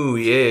 Oh,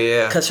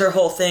 yeah. Because her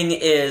whole thing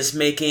is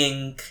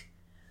making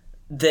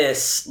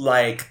this,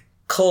 like,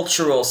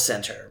 cultural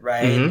center,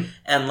 right?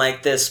 And,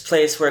 like, this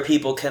place where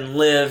people can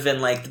live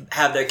and, like,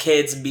 have their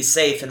kids and be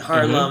safe in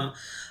Harlem,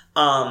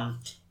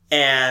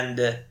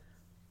 and,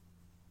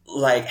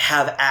 like,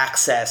 have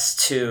access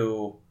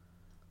to,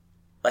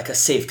 like, a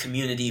safe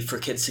community for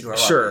kids to grow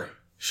up.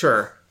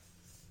 Sure.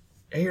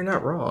 Hey, you're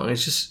not wrong.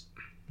 It's just...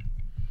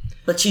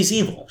 But she's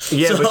evil.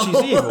 Yeah, but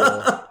she's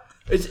evil.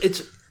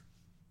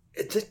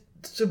 It's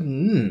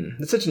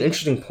such an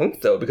interesting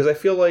point, though, because I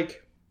feel like...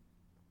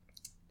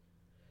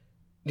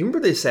 Do you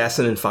remember the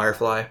assassin in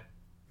Firefly?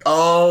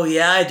 Oh,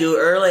 yeah, I do,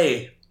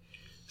 early.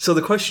 So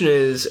the question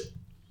is,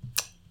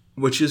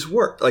 which is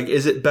worse? Like,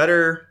 is it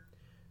better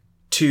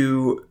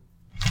to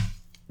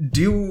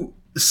do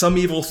some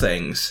evil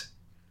things,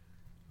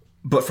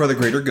 but for the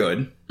greater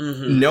good,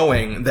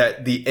 knowing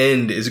that the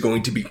end is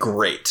going to be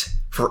great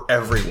for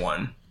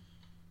everyone?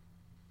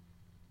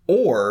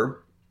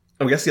 Or,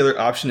 I guess the other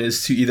option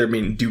is to either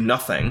do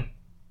nothing,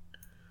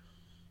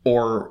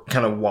 or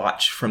kind of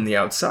watch from the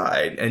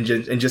outside and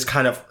just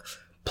kind of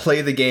play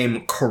the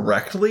game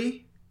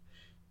correctly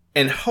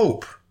and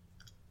hope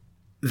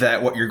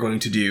that what you're going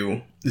to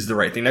do is the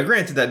right thing. Now,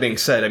 granted, that being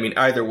said, I mean,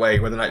 either way,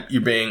 whether or not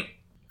you're being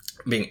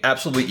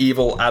absolutely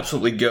evil,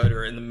 absolutely good,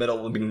 or in the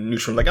middle of being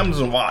neutral, like, I'm just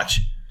going to watch.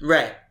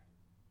 Right.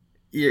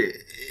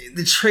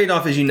 the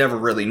trade-off is you never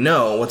really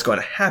know what's going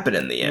to happen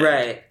in the end.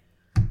 Right.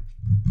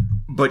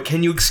 But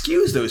can you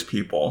excuse those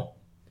people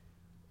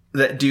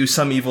that do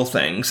some evil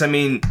things? I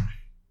mean,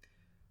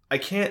 I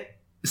can't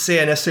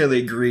say I necessarily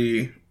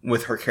agree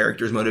with her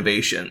character's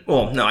motivation.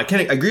 Well, no, I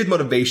can't agree with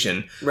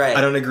motivation. Right.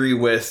 I don't agree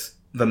with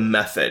the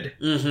method.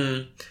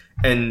 Mm-hmm.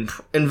 And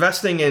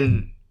investing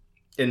in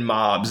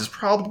mobs is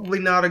probably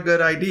not a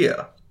good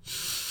idea.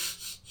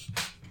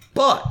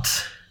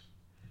 But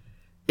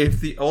if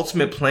the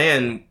ultimate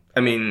plan, I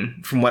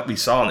mean, from what we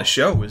saw on the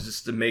show, was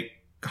just to make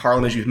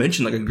Harlem, as you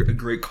mentioned, like a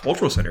great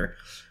cultural center,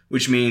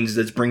 which means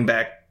let's bring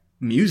back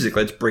music,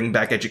 let's bring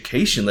back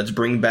education, let's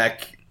bring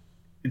back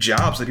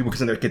jobs so people can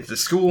send their kids to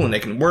school and they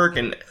can work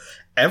and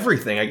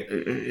everything.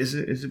 Is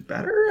it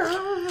better?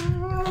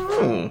 I don't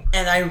know.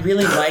 And I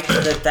really like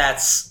that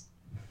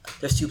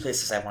there's two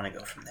places I want to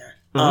go from there.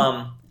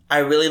 Mm-hmm. I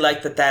really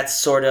like that that's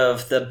sort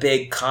of the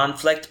big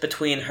conflict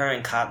between her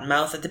and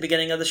Cottonmouth at the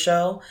beginning of the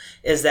show,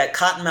 is that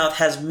Cottonmouth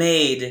has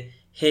made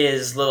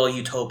his little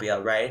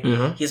utopia, right?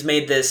 Mm-hmm. He's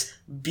made this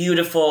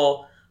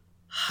beautiful,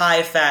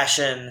 high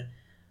fashion,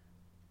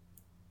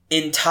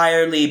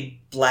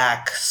 entirely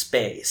black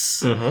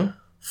space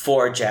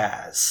for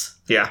jazz.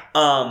 Yeah.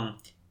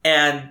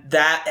 And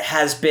that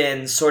has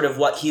been sort of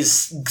what he's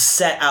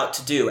set out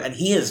to do. And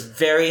he is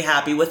very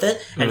happy with it,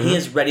 and he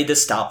is ready to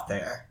stop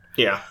there.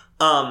 Yeah.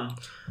 And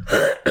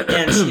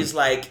she's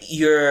like,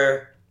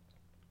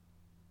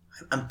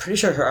 I'm pretty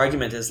sure her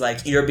argument is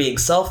like, you're being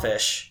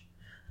selfish.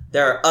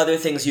 There are other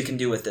things you can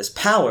do with this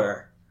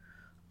power.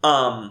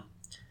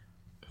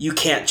 You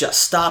can't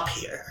just stop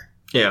here.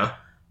 Yeah.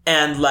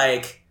 And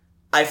like,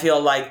 I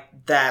feel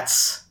like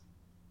that's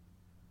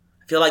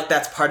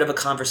part of a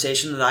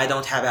conversation that I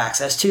don't have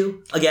access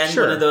to. Again,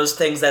 sure. One of those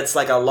things that's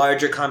like a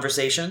larger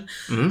conversation.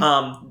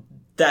 Mm-hmm.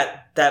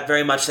 That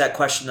very much that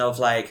question of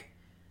like,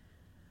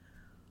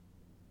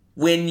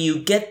 when you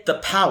get the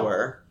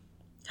power,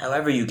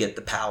 however you get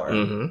the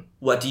power,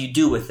 what do you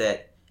do with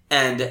it?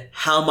 And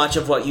how much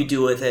of what you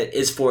do with it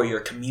is for your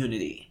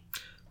community?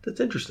 That's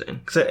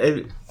interesting.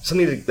 Because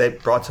something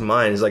that brought to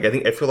mind is like,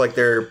 I feel like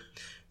they're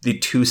the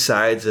two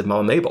sides of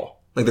Mama Mabel,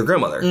 like their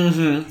grandmother.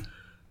 Mm-hmm.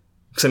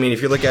 Because I mean,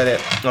 if you look at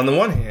it, on the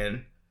one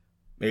hand,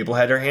 Mabel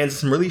had her hands in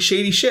some really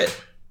shady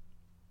shit.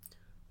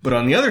 But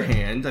on the other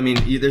hand, I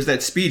mean, there's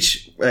that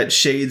speech that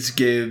Shades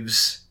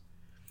gives.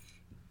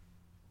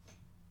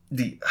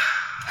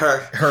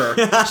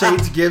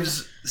 Shades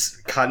gives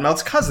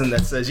Cottonmouth's cousin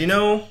that says, you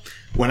know,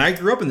 when I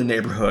grew up in the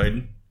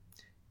neighborhood,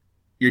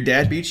 your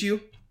dad beat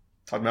you?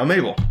 Talking about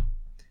Mabel.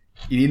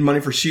 You need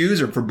money for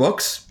shoes or for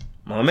books?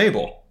 Mama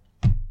Mabel.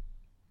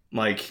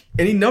 Like,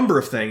 any number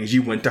of things,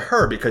 you went to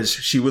her because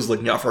she was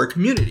looking out for her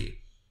community.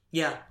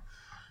 Yeah.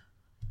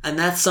 And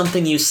that's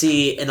something you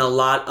see in a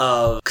lot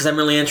of... Because I'm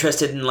really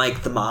interested in,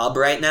 like, the mob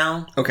right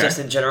now. Okay. Just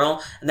in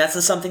general. And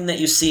that's something that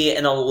you see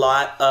in a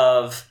lot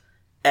of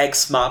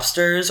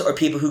ex-mobsters or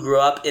people who grew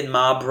up in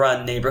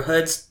mob-run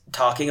neighborhoods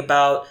talking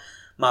about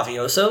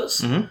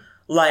mafiosos. Mm-hmm.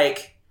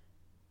 Like,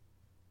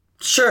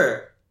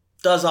 sure,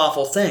 does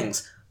awful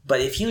things.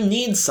 But if you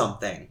need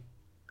something,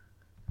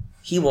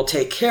 he will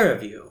take care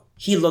of you.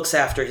 He looks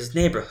after his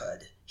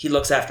neighborhood. He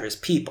looks after his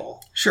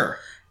people. Sure.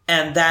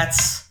 And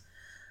that's...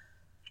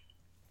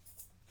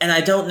 And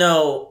I don't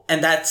know...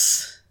 And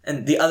that's...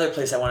 And the other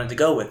place I wanted to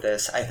go with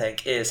this, I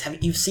think, is...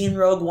 Have you seen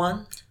Rogue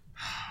One?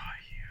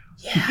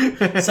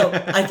 Yeah. So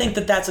I think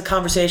that that's a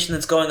conversation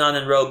that's going on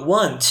in Rogue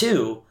One,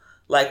 too.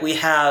 Like, we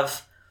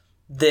have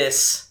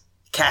this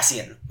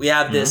Cassian. We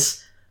have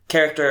this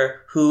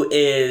character who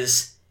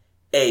is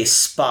a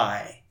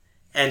spy.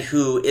 And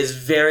who is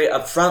very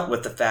upfront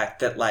with the fact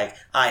that, like,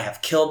 I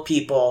have killed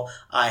people,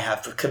 I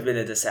have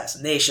committed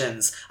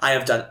assassinations, I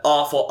have done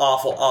awful,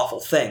 awful, awful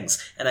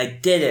things. And I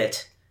did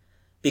it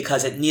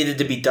because it needed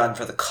to be done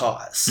for the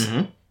cause.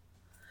 Mm-hmm.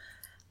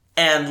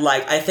 And,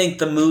 like, I think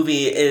the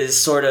movie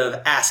is sort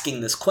of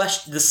asking this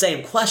question, the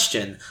same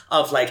question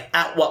of, like,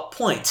 at what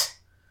point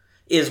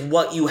is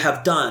what you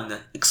have done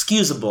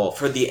excusable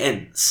for the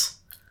ends?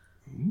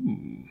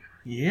 Ooh,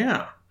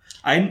 yeah.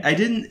 I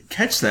didn't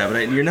catch that,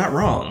 but you're not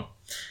wrong.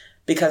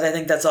 Because I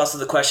think that's also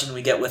the question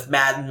we get with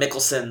Mads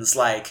Mikkelsen's,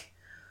 like,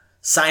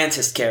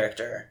 scientist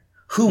character,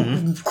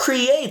 who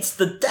creates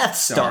the Death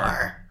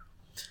Star.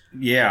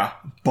 Yeah,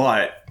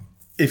 but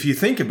if you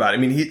think about it,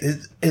 I mean,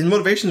 his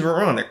motivations were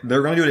wrong.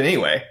 They're going to do it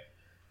anyway.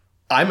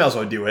 I might as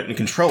well do it and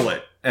control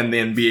it, and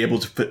then be able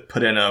to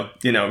put in a,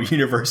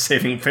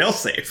 universe-saving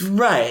failsafe.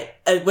 Right,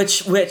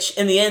 which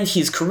in the end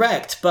he's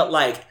correct, but,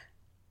 like,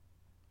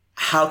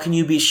 how can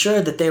you be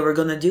sure that they were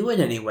going to do it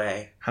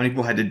anyway? How many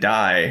people had to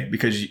die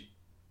because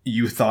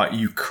you thought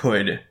you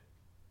could?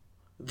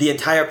 The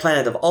entire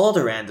planet of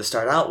Alderaan to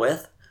start out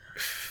with.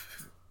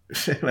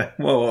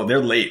 Whoa, they're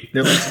late.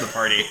 They're late to the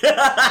party.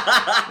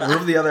 Where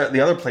were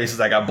the other places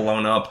that got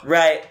blown up?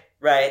 Right.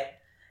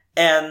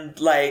 And,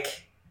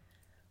 like,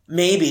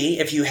 maybe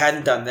if you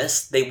hadn't done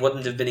this, they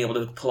wouldn't have been able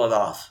to pull it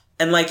off.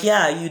 And, like,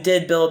 yeah, you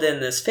did build in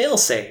this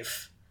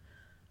failsafe.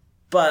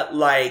 But,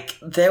 like,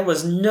 there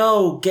was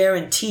no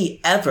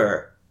guarantee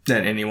ever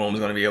that anyone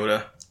was going to be able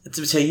to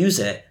to use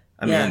it.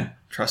 I mean,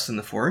 trust in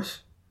the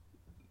Force?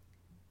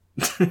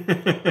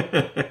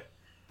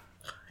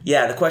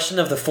 Yeah, the question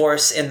of the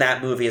Force in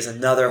that movie is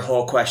another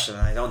whole question.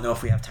 I don't know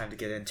if we have time to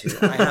get into.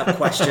 I have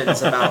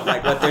questions about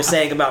like what they're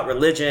saying about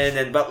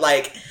religion but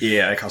like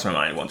yeah, it crossed my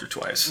mind once or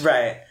twice.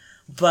 Right,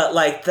 but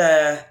like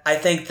I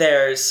think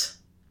it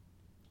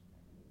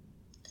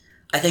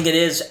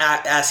is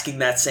asking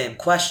that same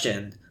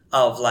question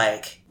of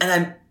like,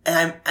 and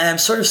I'm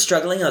sort of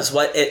struggling as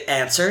what it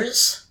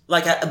answers.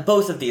 Like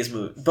both of these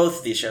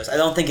shows, I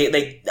don't think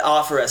they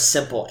offer us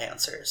simple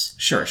answers.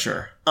 Sure.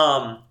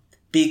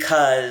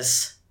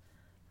 Because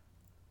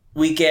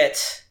we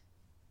get,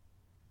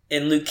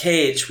 in Luke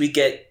Cage, we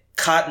get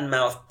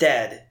Cottonmouth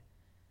dead,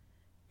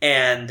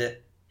 and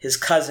his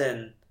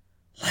cousin,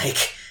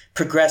 like,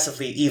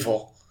 progressively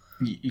evil.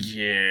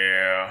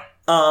 Yeah.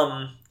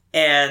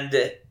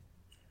 And,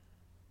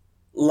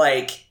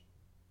 like,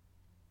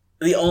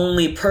 the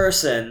only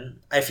person,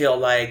 I feel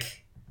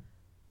like,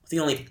 the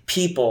only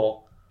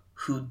people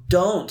who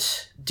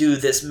don't do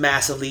this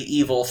massively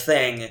evil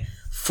thing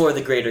for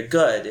the greater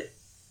good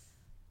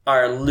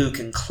are Luke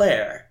and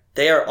Claire.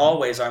 They are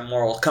always our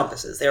moral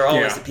compasses. They are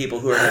always the people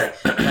who are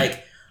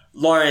like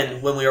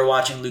Lauren, when we were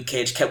watching Luke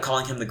Cage, kept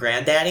calling him the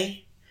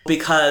granddaddy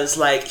because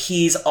like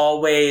he's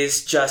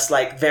always just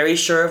like very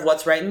sure of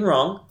what's right and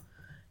wrong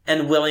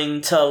and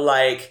willing to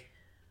like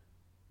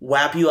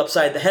whap you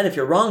upside the head if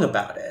you're wrong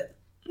about it.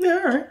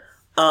 Yeah,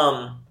 all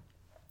right.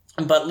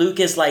 But Luke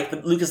is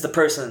the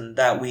person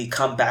that we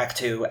come back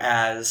to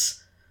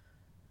as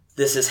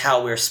this is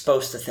how we're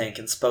supposed to think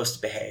and supposed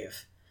to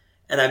behave.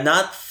 And I'm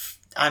not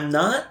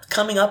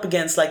coming up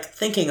against like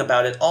thinking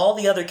about it. All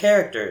the other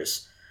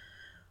characters,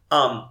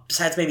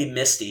 besides maybe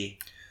Misty,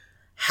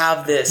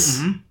 have this.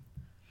 Mm-hmm.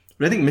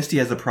 But I think Misty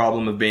has the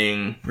problem of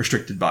being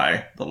restricted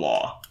by the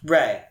law.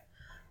 Right.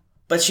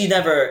 But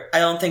I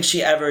don't think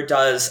she ever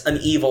does an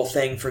evil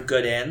thing for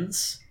good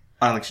ends.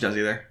 I don't think she does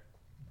either.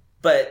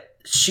 But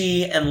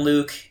she and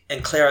Luke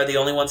and Claire are the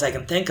only ones I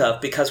can think of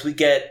because we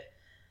get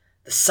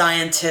the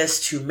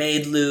scientist who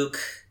made Luke.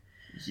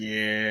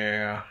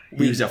 Yeah.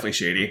 He was definitely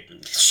shady.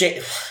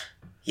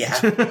 Yeah.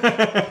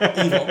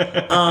 Evil.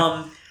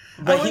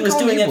 But he was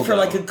doing it for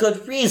like a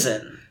good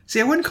reason.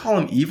 See, I wouldn't call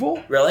him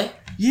evil. Really?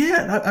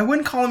 Yeah, I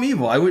wouldn't call him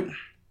evil.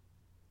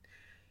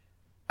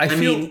 I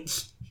mean,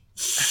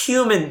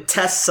 human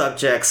test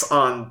subjects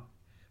on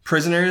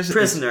prisoners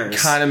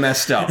kind of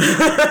messed up.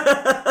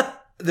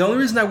 The only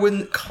reason I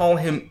wouldn't call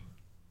him,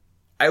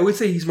 I would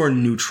say he's more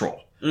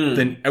neutral.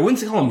 I wouldn't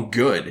say call him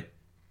good.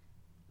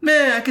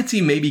 Man, I could see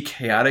maybe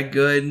chaotic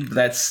good, but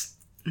that's...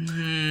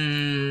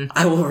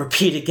 I will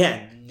repeat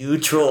again.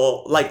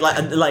 Neutral, like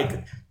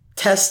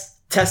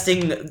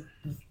testing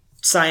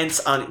science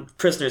on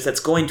prisoners that's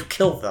going to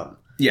kill them.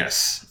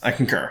 Yes, I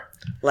concur.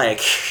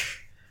 Like,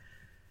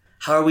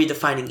 how are we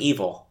defining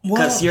evil?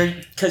 Because you're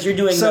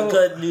doing the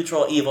good,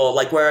 neutral, evil.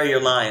 Like, where are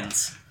your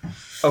lines?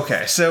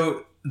 Okay,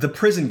 so the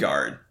prison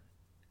guard,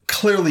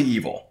 clearly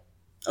evil.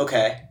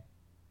 Okay.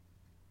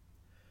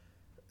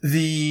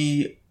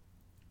 The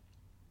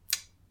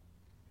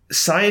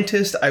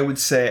scientist, I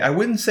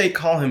wouldn't say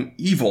call him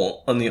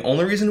evil, and the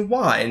only reason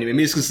why, and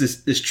maybe it's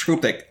because this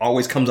trope that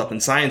always comes up in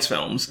science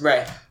films,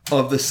 right,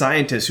 of the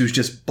scientist who's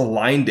just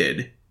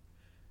blinded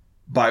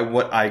by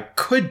what I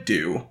could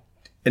do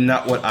and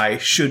not what I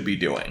should be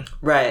doing.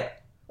 Right.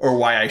 Or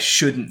why I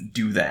shouldn't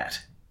do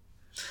that.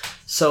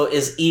 So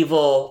is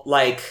evil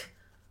like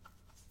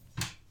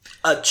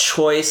a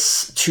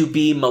choice to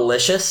be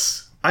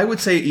malicious? I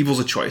would say evil's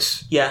a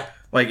choice. Yeah.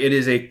 Like, it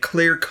is a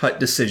clear-cut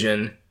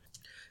decision.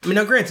 I mean,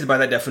 now granted, by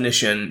that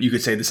definition, you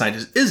could say the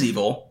scientist is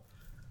evil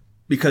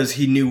because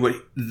he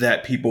knew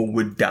that people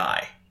would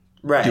die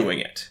doing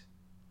it.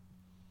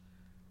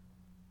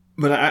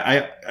 But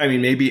I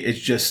mean, maybe it's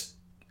just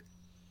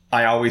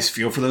I always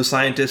feel for those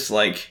scientists.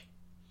 Like,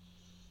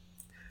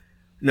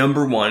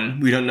 number one,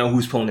 we don't know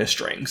who's pulling his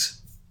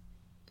strings.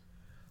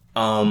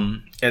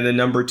 And then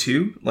number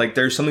two, like,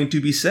 there's something to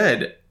be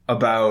said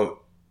about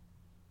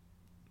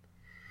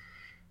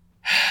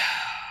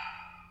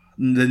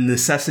the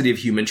necessity of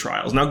human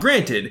trials. Now,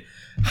 granted,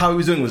 how he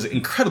was doing was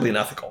incredibly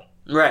unethical.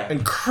 Right.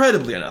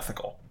 Incredibly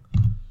unethical.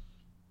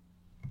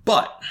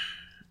 But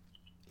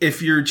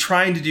if you're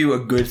trying to do a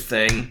good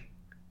thing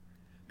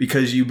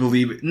because you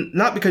believe,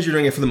 not because you're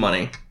doing it for the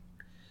money,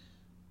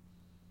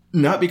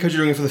 not because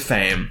you're doing it for the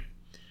fame,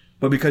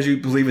 but because you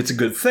believe it's a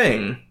good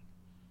thing,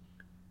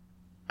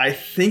 I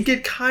think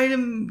it kind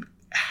of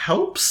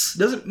helps.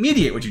 Doesn't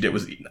mediate what you did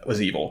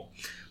was evil.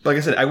 But like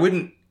I said, I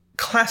wouldn't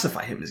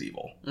classify him as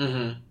evil.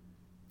 Mm-hmm.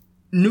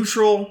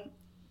 Neutral,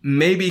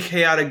 maybe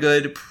chaotic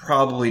good,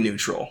 probably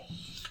neutral.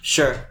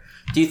 Sure.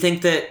 Do you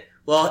think that,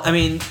 well, I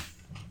mean,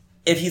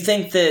 if you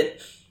think that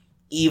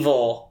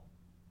evil,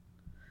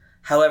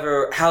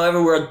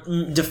 however we're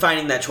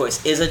defining that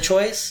choice, is a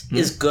choice,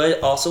 is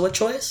good also a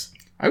choice?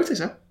 I would say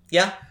so.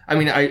 Yeah? I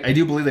mean, I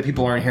do believe that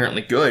people are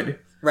inherently good.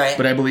 Right.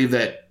 But I believe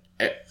that,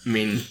 I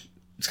mean,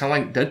 it's kind of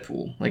like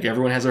Deadpool. Like,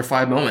 everyone has their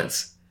 5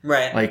 moments.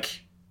 Right.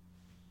 Like,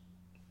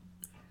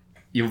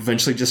 you'll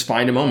eventually just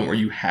find a moment where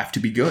you have to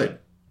be good.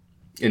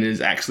 And it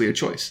is actually a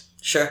choice.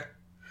 Sure.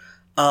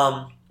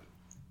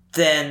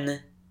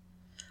 Then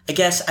I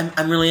guess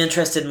I'm really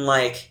interested in,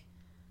 like,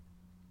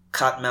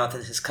 Cottonmouth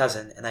and his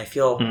cousin, and I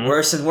feel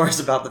worse and worse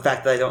about the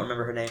fact that I don't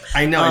remember her name.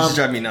 I know, it's just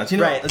driving me nuts. You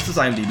know, right. Let's just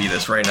IMDb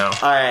this right now.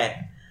 All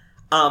right.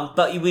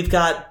 But we've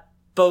got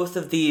both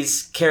of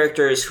these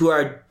characters who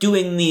are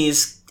doing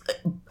these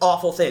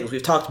awful things.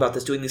 We've talked about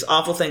this, doing these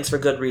awful things for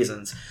good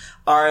reasons.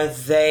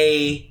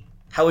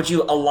 How would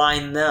you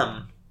align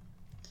them?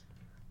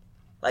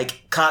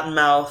 Like,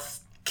 Cottonmouth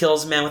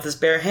kills a man with his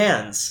bare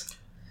hands.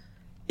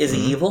 Is he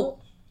evil?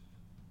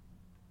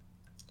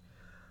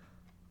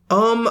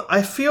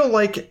 I feel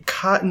like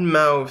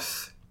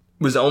Cottonmouth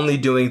was only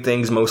doing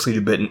things mostly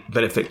to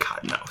benefit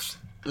Cottonmouth.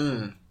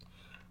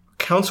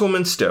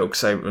 Councilwoman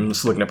Stokes, I'm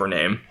just looking up her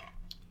name,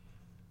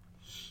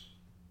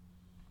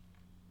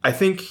 I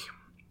think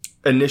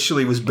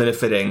initially was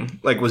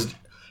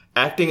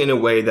acting in a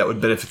way that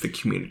would benefit the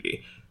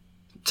community.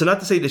 So not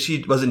to say that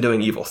she wasn't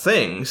doing evil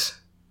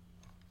things,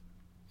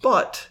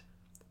 but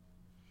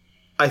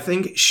I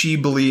think she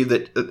believed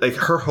that, like,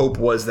 her hope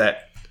was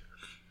that,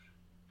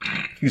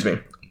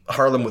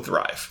 Harlem would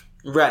thrive.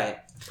 Right.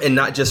 And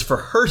not just for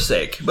her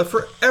sake, but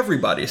for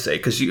everybody's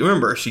sake. Because you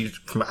remember,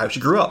 from how she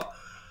grew up.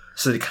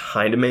 So it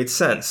kind of made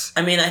sense.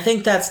 I mean, I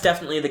think that's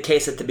definitely the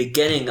case at the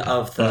beginning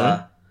of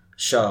the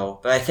show.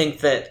 But I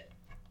think that,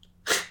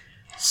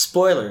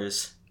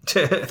 spoilers,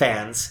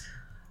 fans,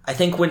 I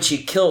think when she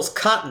kills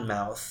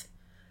Cottonmouth,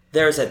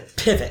 there's a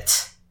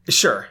pivot.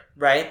 Sure.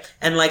 Right?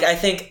 And, like, I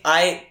think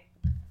I'm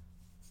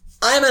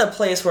at a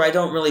place where I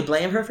don't really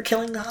blame her for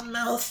killing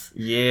Cottonmouth.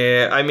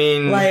 Yeah, I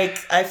mean...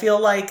 Like, I feel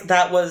like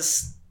that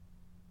was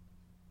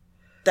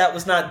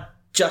not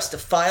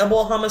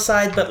justifiable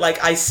homicide, but,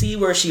 like, I see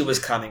where she was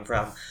coming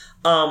from.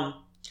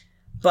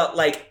 But,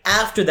 like,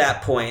 after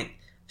that point,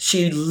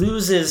 she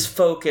loses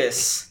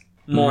focus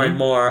more and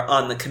more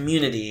on the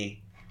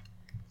community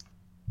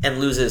and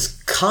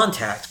loses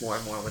contact more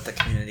and more with the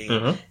community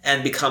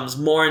and becomes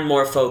more and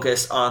more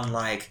focused on,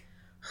 like,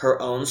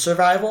 her own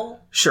survival.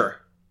 Sure.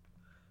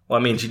 Well,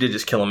 I mean, she did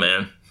just kill a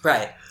man.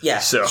 Right. Yeah.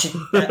 So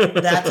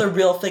that's a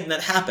real thing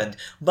that happened.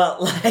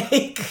 But,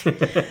 like,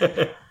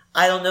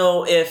 I don't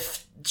know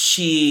if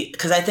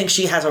because I think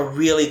she has a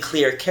really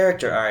clear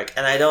character arc,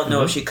 and I don't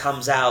know if she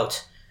comes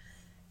out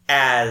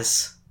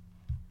as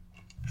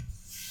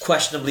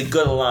questionably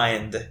good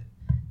aligned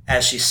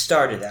as she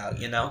started out,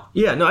 you know?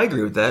 Yeah, no, I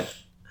agree with that.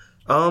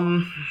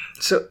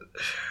 So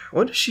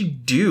what does she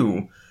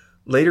do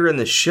later in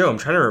the show? I'm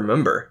trying to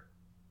remember.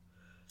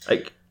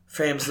 Like,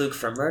 frames Luke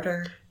for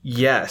murder?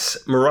 Yes.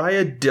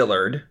 Mariah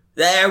Dillard.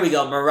 There we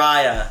go,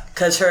 Mariah.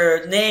 Because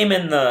her name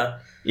in the...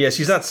 Yeah,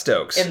 she's not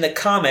Stokes. In the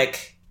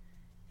comic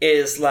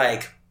is,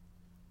 like,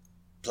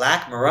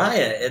 Black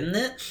Mariah, isn't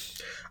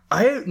it?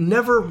 I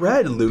never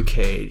read Luke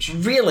Cage.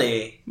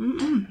 Really?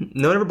 Mm-mm.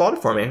 No one ever bought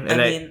it for me.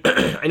 And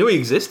I knew he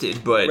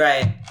existed, but...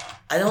 Right.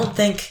 I don't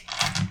think...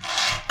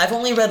 I've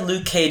only read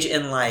Luke Cage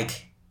in,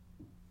 like,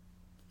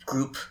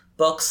 group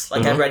books.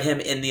 Like, I read him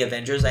in the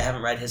Avengers. I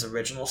haven't read his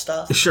original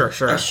stuff. Sure.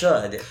 I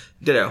should.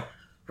 Ditto.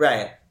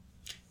 Right.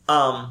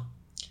 But,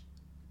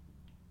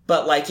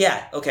 like,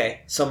 yeah.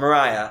 Okay. So,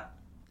 Mariah...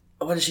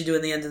 What does she do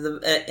in the end of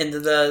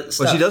the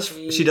stuff? Well,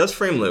 she does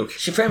frame Luke.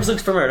 She frames Luke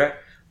for murder.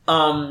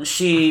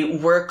 She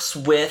works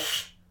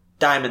with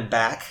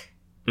Diamondback.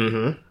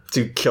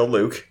 To kill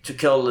Luke.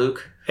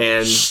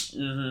 And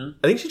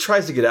I think she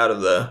tries to get out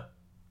of the...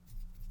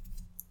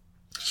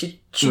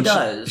 She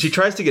does. She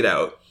tries to get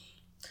out.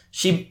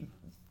 She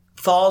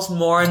falls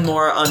more and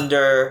more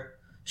under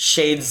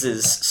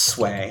Shades'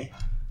 sway.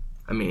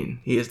 I mean,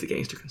 he is the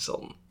gangster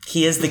consultant.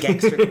 He is the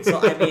gangster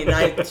consultant. I mean,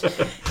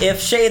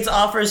 if Shades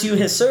offers you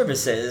his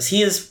services,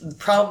 he is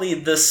probably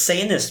the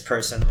sanest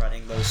person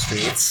running those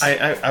streets.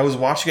 I was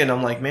watching it and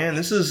I'm like,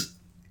 man,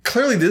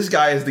 clearly this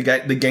guy is the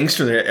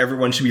gangster that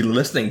everyone should be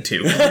listening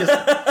to.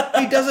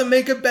 He doesn't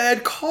make a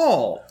bad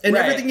call. And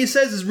everything he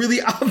says is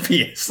really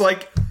obvious.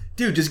 Like,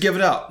 dude, just give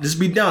it up. Just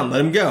be done.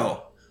 Let him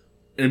go.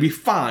 It'll be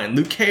fine.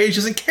 Luke Cage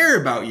doesn't care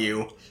about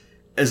you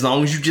as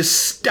long as you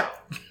just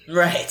stop.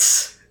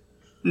 Right.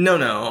 No.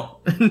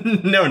 No.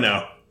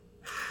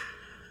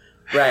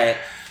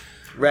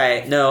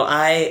 Right. No,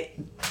 I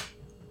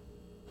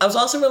was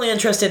also really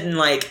interested in,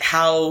 like,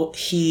 how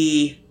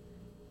he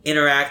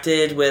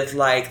interacted with,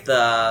 like,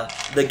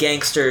 the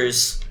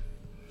gangsters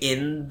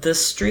in the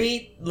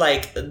street,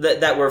 like,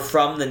 that were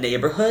from the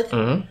neighborhood.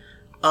 And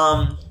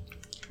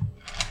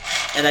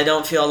I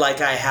don't feel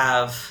like I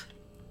have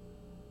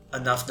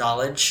enough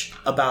knowledge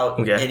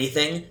about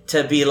anything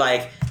to be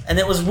like... And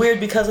it was weird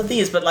because of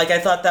these, but, like, I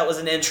thought that was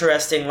an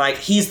interesting, like,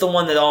 he's the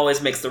one that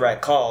always makes the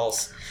right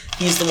calls.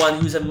 He's the one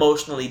who's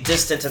emotionally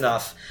distant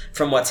enough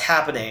from what's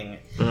happening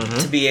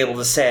to be able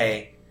to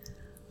say,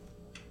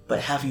 but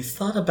have you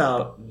thought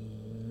about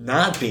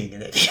not being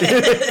an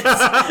idiot?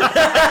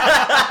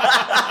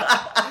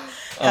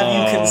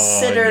 Have you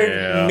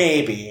considered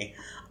maybe?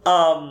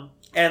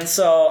 And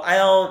so I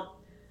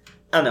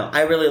don't know.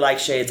 I really like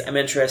Shades. I'm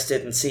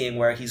interested in seeing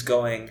where he's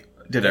going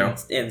Ditto.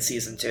 In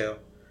season 2.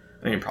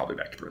 I mean, probably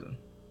back to prison.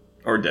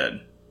 Or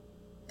dead.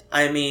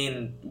 I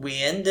mean,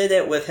 we ended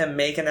it with him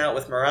making out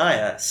with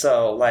Mariah,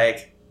 so,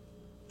 like...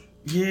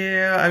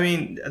 Yeah, I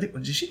mean,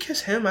 did she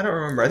kiss him? I don't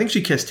remember. I think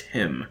she kissed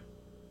him.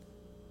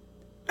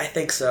 I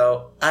think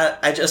so.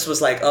 I just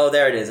was like, oh,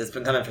 there it is. It's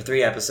been coming for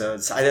 3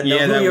 episodes. I didn't know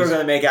who you were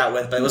going to make out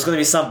with, but it was going to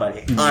be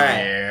somebody. All right.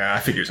 Yeah, I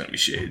figured it was going to be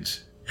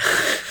Shades.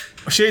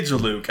 Shades or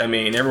Luke. I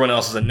mean, everyone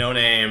else is a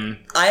no-name.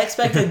 I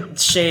expected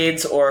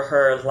Shades or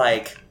her,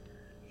 like...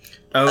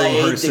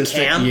 Oh, her sister.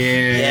 Camp?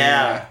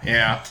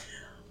 Yeah.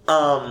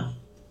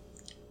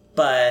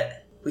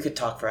 But we could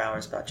talk for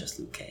hours about just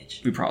Luke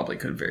Cage. We probably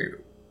could very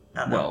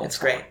well. It's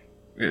great.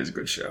 It is a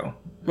good show.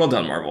 Well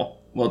done,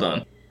 Marvel. Well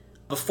done.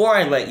 Before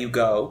I let you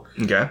go,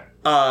 okay.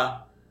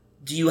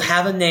 Do you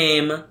have a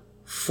name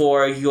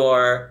for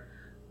your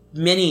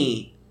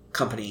mini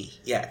company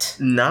yet?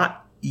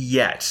 Not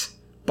yet.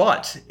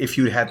 But if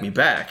you'd have me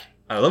back,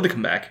 I'd love to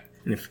come back,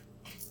 and if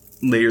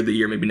later the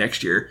year, maybe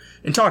next year,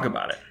 and talk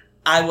about it.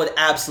 I would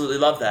absolutely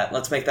love that.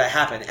 Let's make that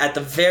happen. At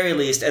the very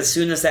least, as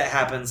soon as that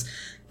happens,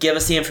 give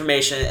us the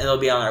information, and it'll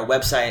be on our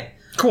website.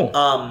 Cool.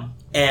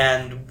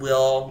 And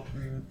we'll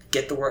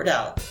get the word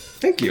out.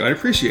 Thank you. I'd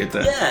appreciate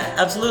that. Yeah,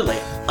 absolutely.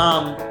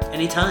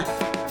 Anytime.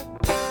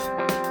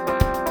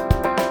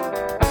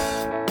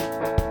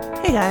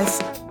 Hey guys,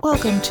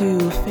 welcome to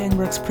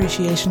Fanworks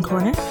Appreciation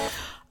Corner.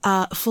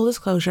 Full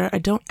disclosure, I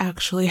don't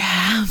actually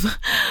have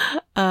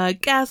a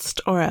guest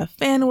or a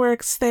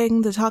Fanworks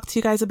thing to talk to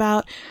you guys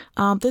about.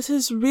 This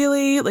is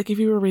really, like, if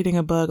you were reading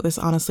a book, this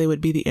honestly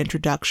would be the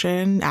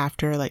introduction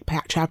after, like,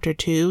 chapter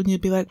 2, and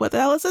you'd be like, what the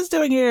hell is this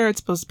doing here? It's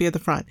supposed to be at the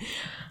front.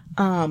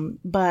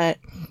 But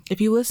if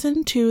you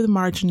listen to the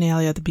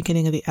marginalia at the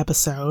beginning of the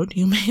episode,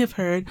 you may have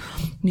heard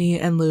me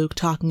and Luke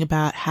talking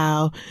about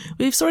how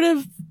we've sort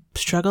of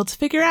struggled to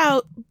figure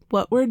out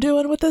what we're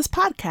doing with this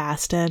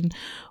podcast and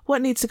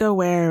what needs to go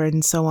where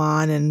and so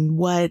on and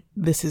what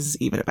this is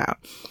even about.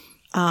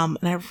 And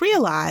I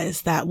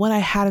realized that what I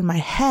had in my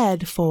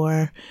head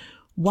for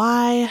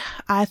why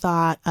I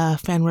thought a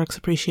Fanworks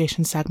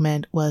appreciation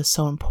segment was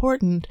so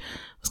important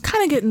was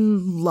kind of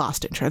getting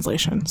lost in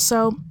translation.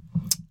 So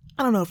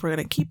I don't know if we're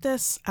going to keep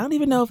this. I don't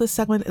even know if this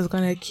segment is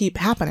going to keep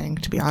happening,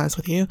 to be honest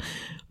with you.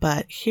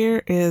 But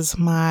here is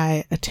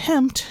my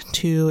attempt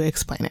to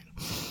explain it.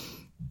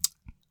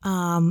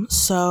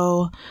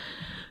 So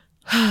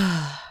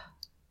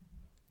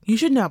you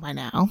should know by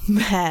now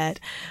that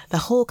the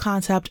whole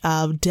concept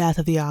of death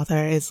of the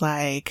author is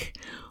like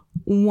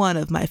one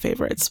of my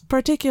favorites,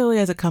 particularly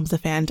as it comes to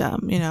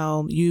fandom. You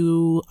know,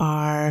 you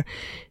are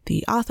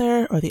the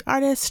author or the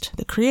artist,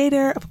 the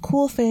creator of a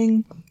cool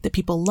thing that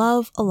people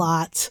love a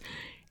lot.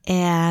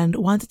 And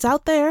once it's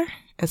out there,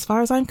 as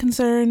far as I'm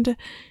concerned,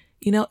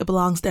 you know, it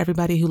belongs to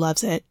everybody who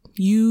loves it.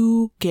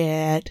 You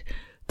get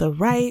the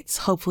rights.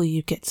 Hopefully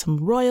you get some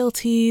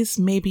royalties.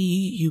 Maybe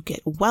you get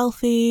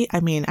wealthy.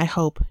 I mean, I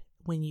hope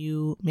when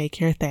you make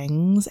your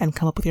things and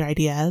come up with your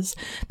ideas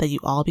that you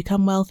all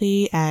become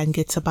wealthy and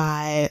get to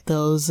buy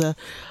those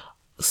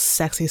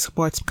sexy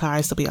sports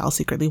cars that we all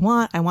secretly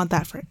want. I want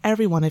that for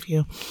every one of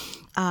you.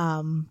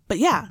 But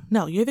yeah,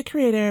 no, you're the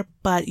creator,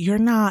 but you're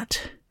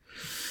not.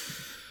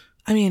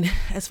 I mean,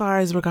 as far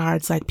as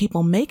regards like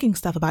people making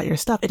stuff about your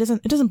stuff, it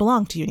doesn't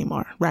belong to you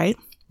anymore, right?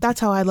 That's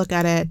how I look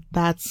at it.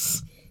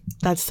 That's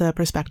the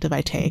perspective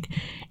I take.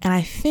 And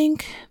I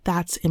think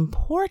that's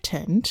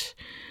important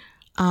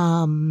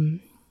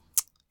in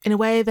a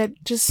way that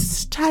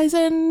just ties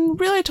in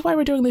really to why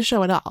we're doing this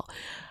show at all.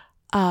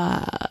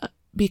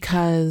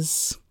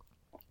 Because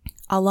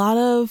a lot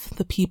of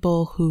the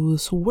people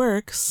whose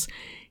works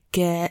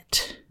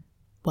get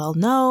well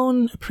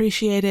known,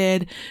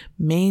 appreciated,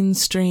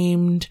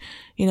 mainstreamed,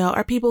 you know,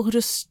 are people who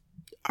just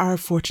are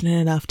fortunate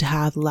enough to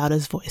have the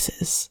loudest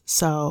voices.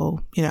 So,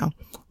 you know,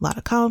 a lot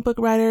of comic book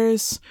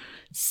writers,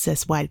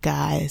 cis white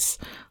guys,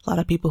 a lot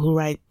of people who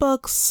write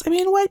books. I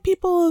mean, white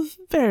people of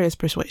various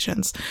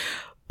persuasions.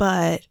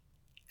 But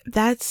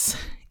that's,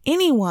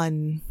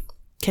 anyone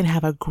can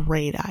have a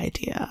great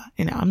idea.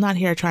 You know, I'm not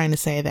here trying to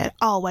say that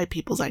all white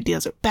people's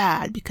ideas are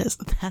bad, because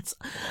that's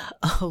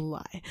a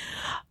lie.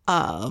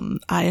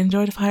 I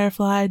enjoyed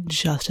Firefly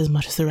just as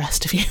much as the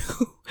rest of you.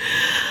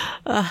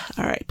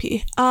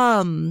 R.I.P.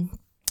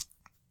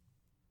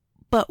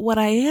 But what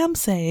I am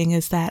saying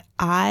is that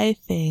I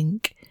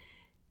think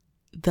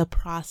the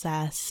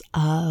process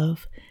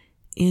of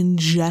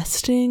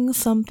ingesting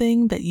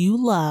something that you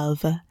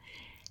love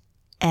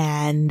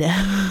and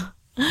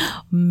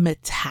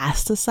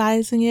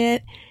metastasizing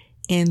it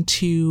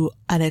into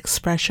an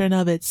expression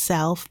of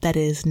itself that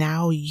is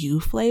now you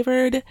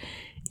flavored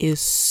is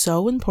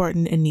so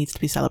important and needs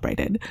to be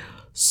celebrated.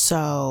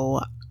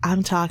 So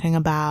I'm talking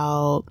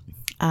about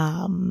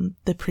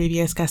the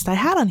previous guest I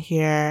had on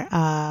here,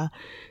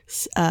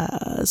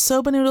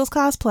 Soba Noodles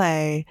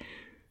cosplaying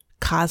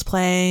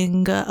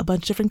a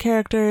bunch of different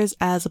characters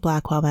as a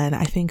Black woman.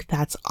 I think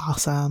that's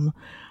awesome.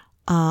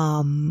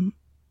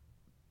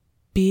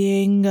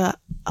 Being a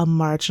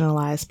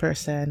marginalized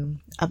person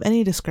of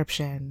any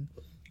description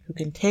who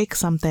can take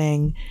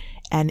something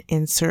and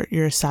insert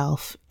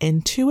yourself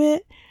into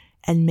it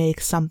and make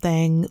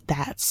something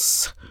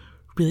that's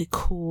really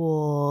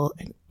cool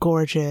and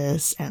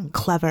gorgeous and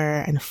clever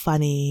and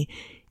funny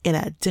in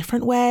a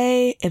different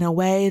way, in a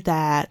way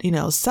that, you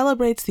know,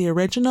 celebrates the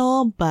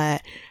original,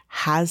 but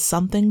has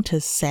something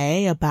to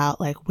say about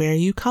like where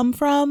you come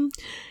from.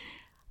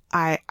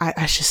 I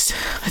just,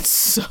 it's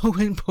so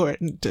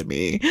important to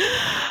me.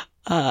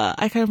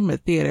 I come from a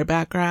theater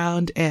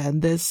background,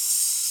 and I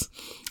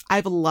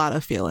have a lot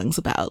of feelings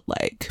about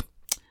like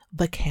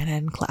the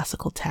canon,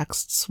 classical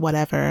texts,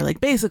 whatever.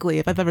 Like basically,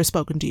 if I've ever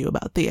spoken to you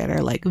about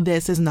theater, like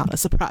this is not a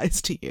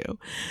surprise to you.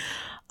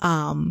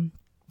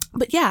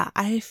 But yeah,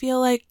 I feel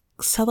like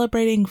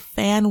celebrating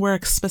fan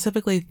work,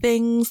 specifically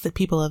things that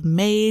people have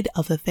made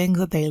of the things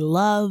that they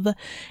love,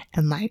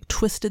 and like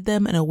twisted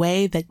them in a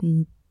way that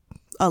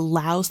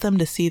allows them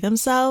to see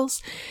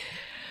themselves.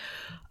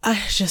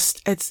 It's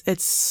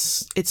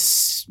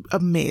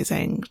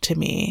amazing to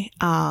me.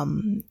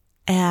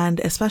 And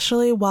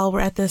especially while we're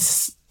at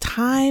this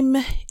time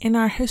in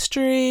our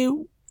history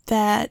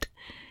that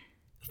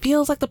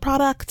feels like the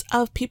product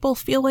of people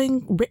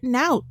feeling written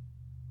out.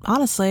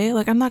 Honestly,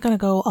 like I'm not going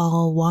to go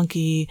all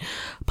wonky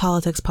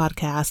politics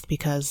podcast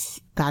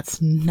because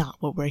that's not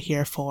what we're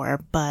here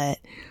for, but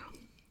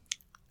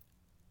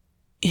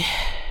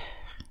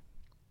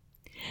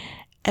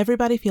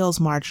everybody feels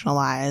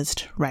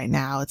marginalized right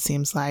now, it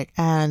seems like,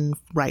 and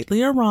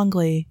rightly or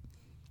wrongly,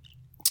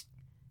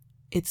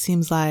 it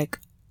seems like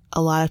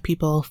a lot of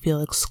people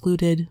feel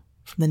excluded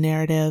from the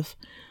narrative.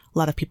 A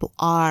lot of people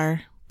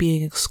are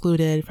being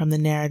excluded from the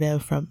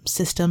narrative, from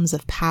systems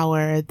of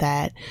power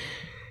that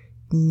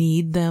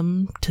need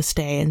them to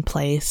stay in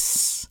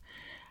place.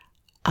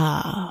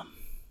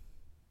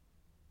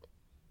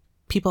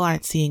 People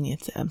aren't seeing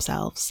it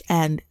themselves.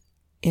 And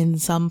in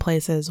some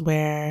places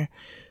where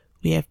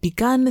we have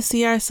begun to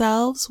see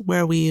ourselves,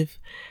 where we've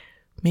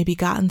maybe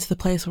gotten to the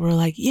place where we're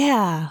like,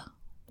 yeah,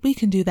 we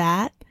can do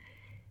that,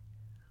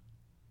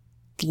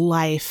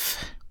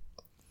 life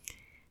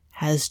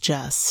has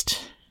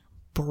just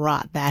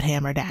brought that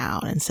hammer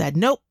down and said,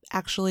 nope,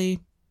 actually,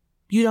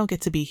 you don't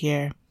get to be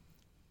here.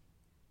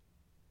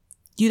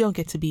 You don't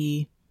get to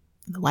be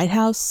in the White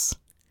House.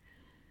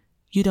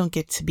 You don't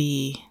get to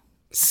be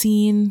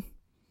seen.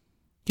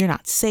 You're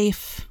not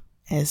safe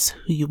as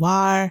who you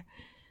are.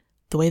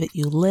 The way that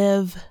you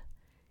live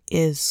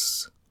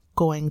is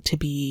going to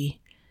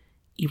be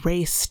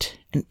erased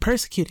and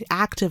persecuted,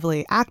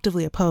 actively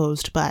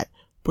opposed, but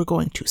we're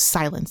going to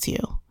silence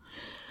you.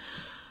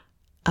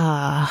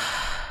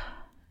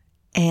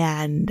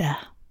 And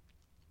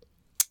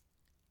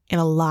in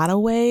a lot of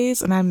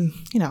ways, and I'm,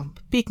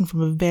 speaking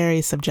from a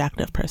very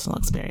subjective personal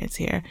experience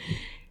here,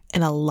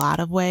 in a lot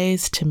of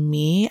ways, to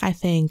me, I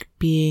think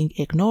being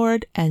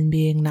ignored and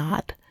being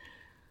not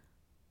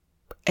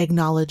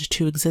acknowledged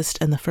to exist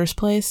in the first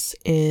place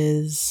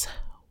is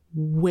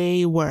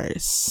way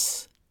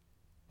worse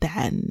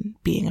than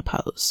being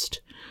opposed.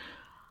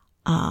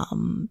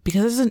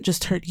 Because it doesn't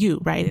just hurt you,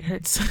 right? It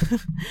hurts,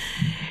 it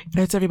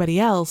hurts everybody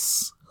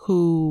else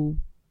who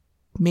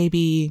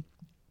maybe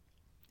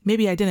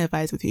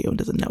identifies with you and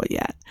doesn't know it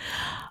yet.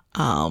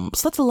 So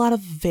that's a lot of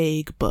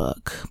vague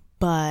book,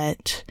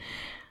 but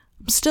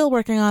I'm still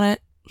working on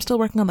it. I'm still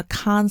working on the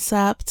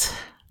concept.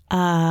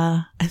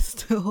 I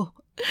still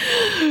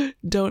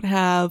don't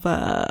have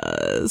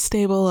a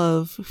stable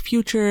of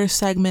future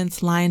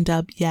segments lined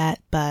up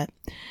yet, but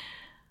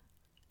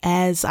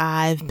as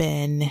I've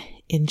been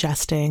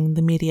ingesting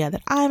the media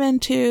that I'm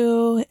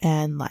into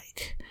and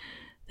like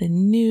the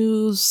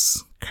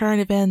news,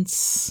 current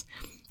events,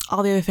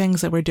 all the other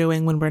things that we're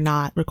doing when we're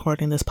not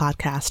recording this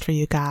podcast for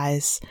you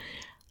guys,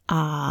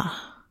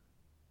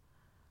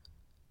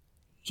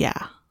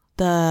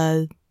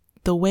 the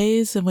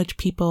ways in which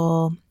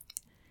people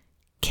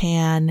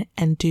can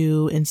and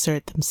do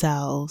insert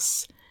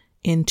themselves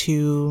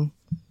into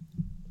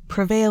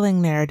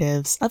prevailing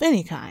narratives of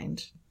any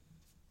kind,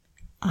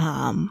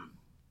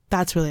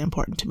 that's really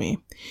important to me.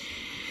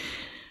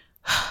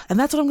 And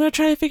that's what I'm going to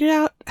try to figure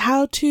out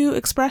how to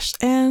express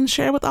and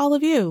share with all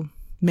of you.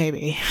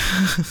 Maybe.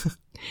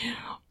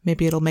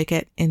 Maybe it'll make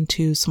it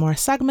into some more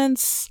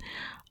segments.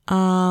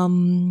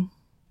 And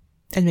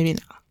maybe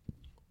not.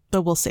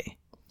 But we'll see.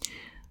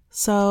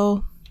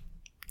 So,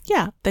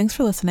 yeah, thanks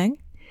for listening.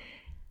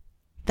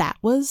 That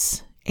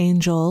was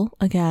Angel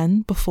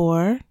again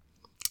before.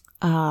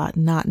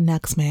 Not an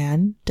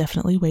X-Man.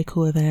 Definitely way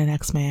cooler than an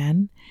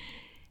X-Man.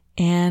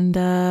 And,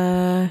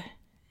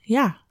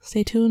 yeah,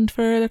 stay tuned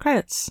for the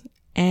credits.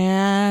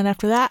 And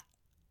after that,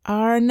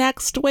 our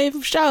next wave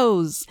of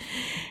shows.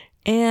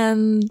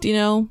 And,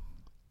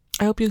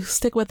 I hope you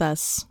stick with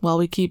us while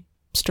we keep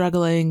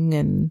struggling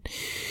and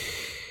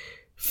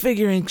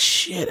figuring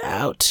shit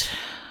out.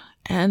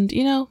 And,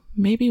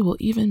 maybe we'll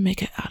even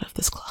make it out of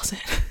this closet.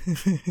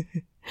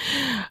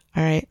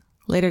 All right.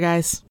 Later,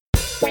 guys.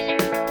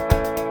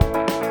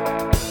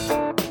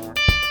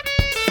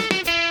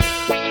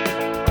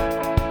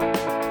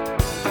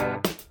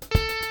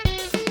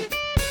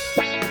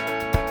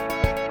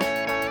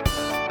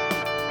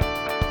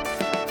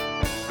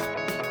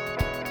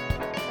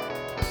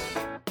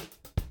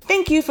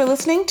 you for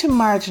listening to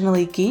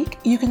Marginally Geek.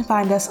 You can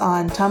find us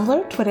on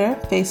Tumblr, Twitter,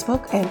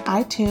 Facebook, and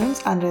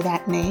iTunes under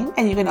that name.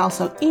 And you can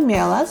also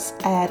email us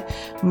at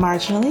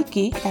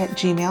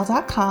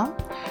marginallygeek@gmail.com.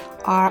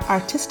 Our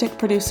artistic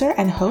producer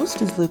and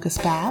host is Lucas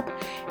Babb.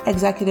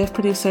 Executive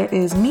producer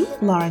is me,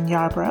 Lauren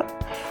Yarbrough.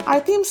 Our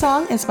theme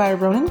song is by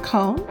Ronan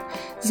Cohn.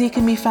 Z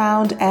can be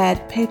found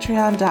at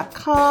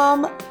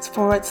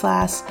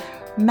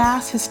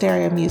patreon.com/Mass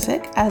Hysteria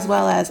Music, as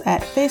well as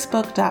at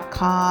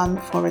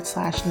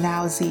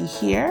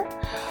facebook.com/NowZHere.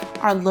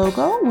 Our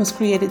logo was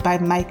created by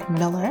Mike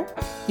Miller.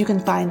 You can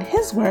find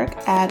his work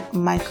at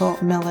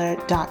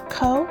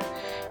michaelmiller.co.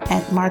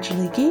 And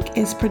Marginally Geek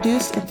is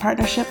produced in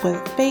partnership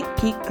with Fake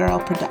Geek Girl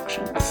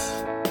Productions.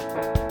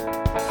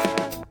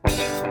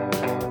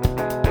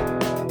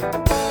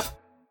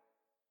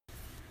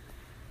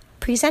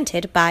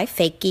 Presented by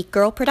Fake Geek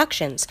Girl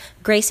Productions,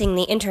 gracing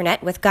the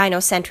internet with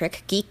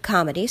gynocentric geek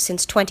comedy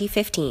since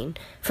 2015.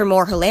 For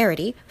more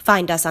hilarity,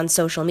 find us on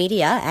social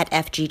media at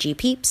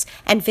FGGPeeps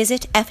and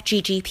visit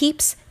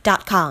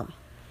fggpeeps.com.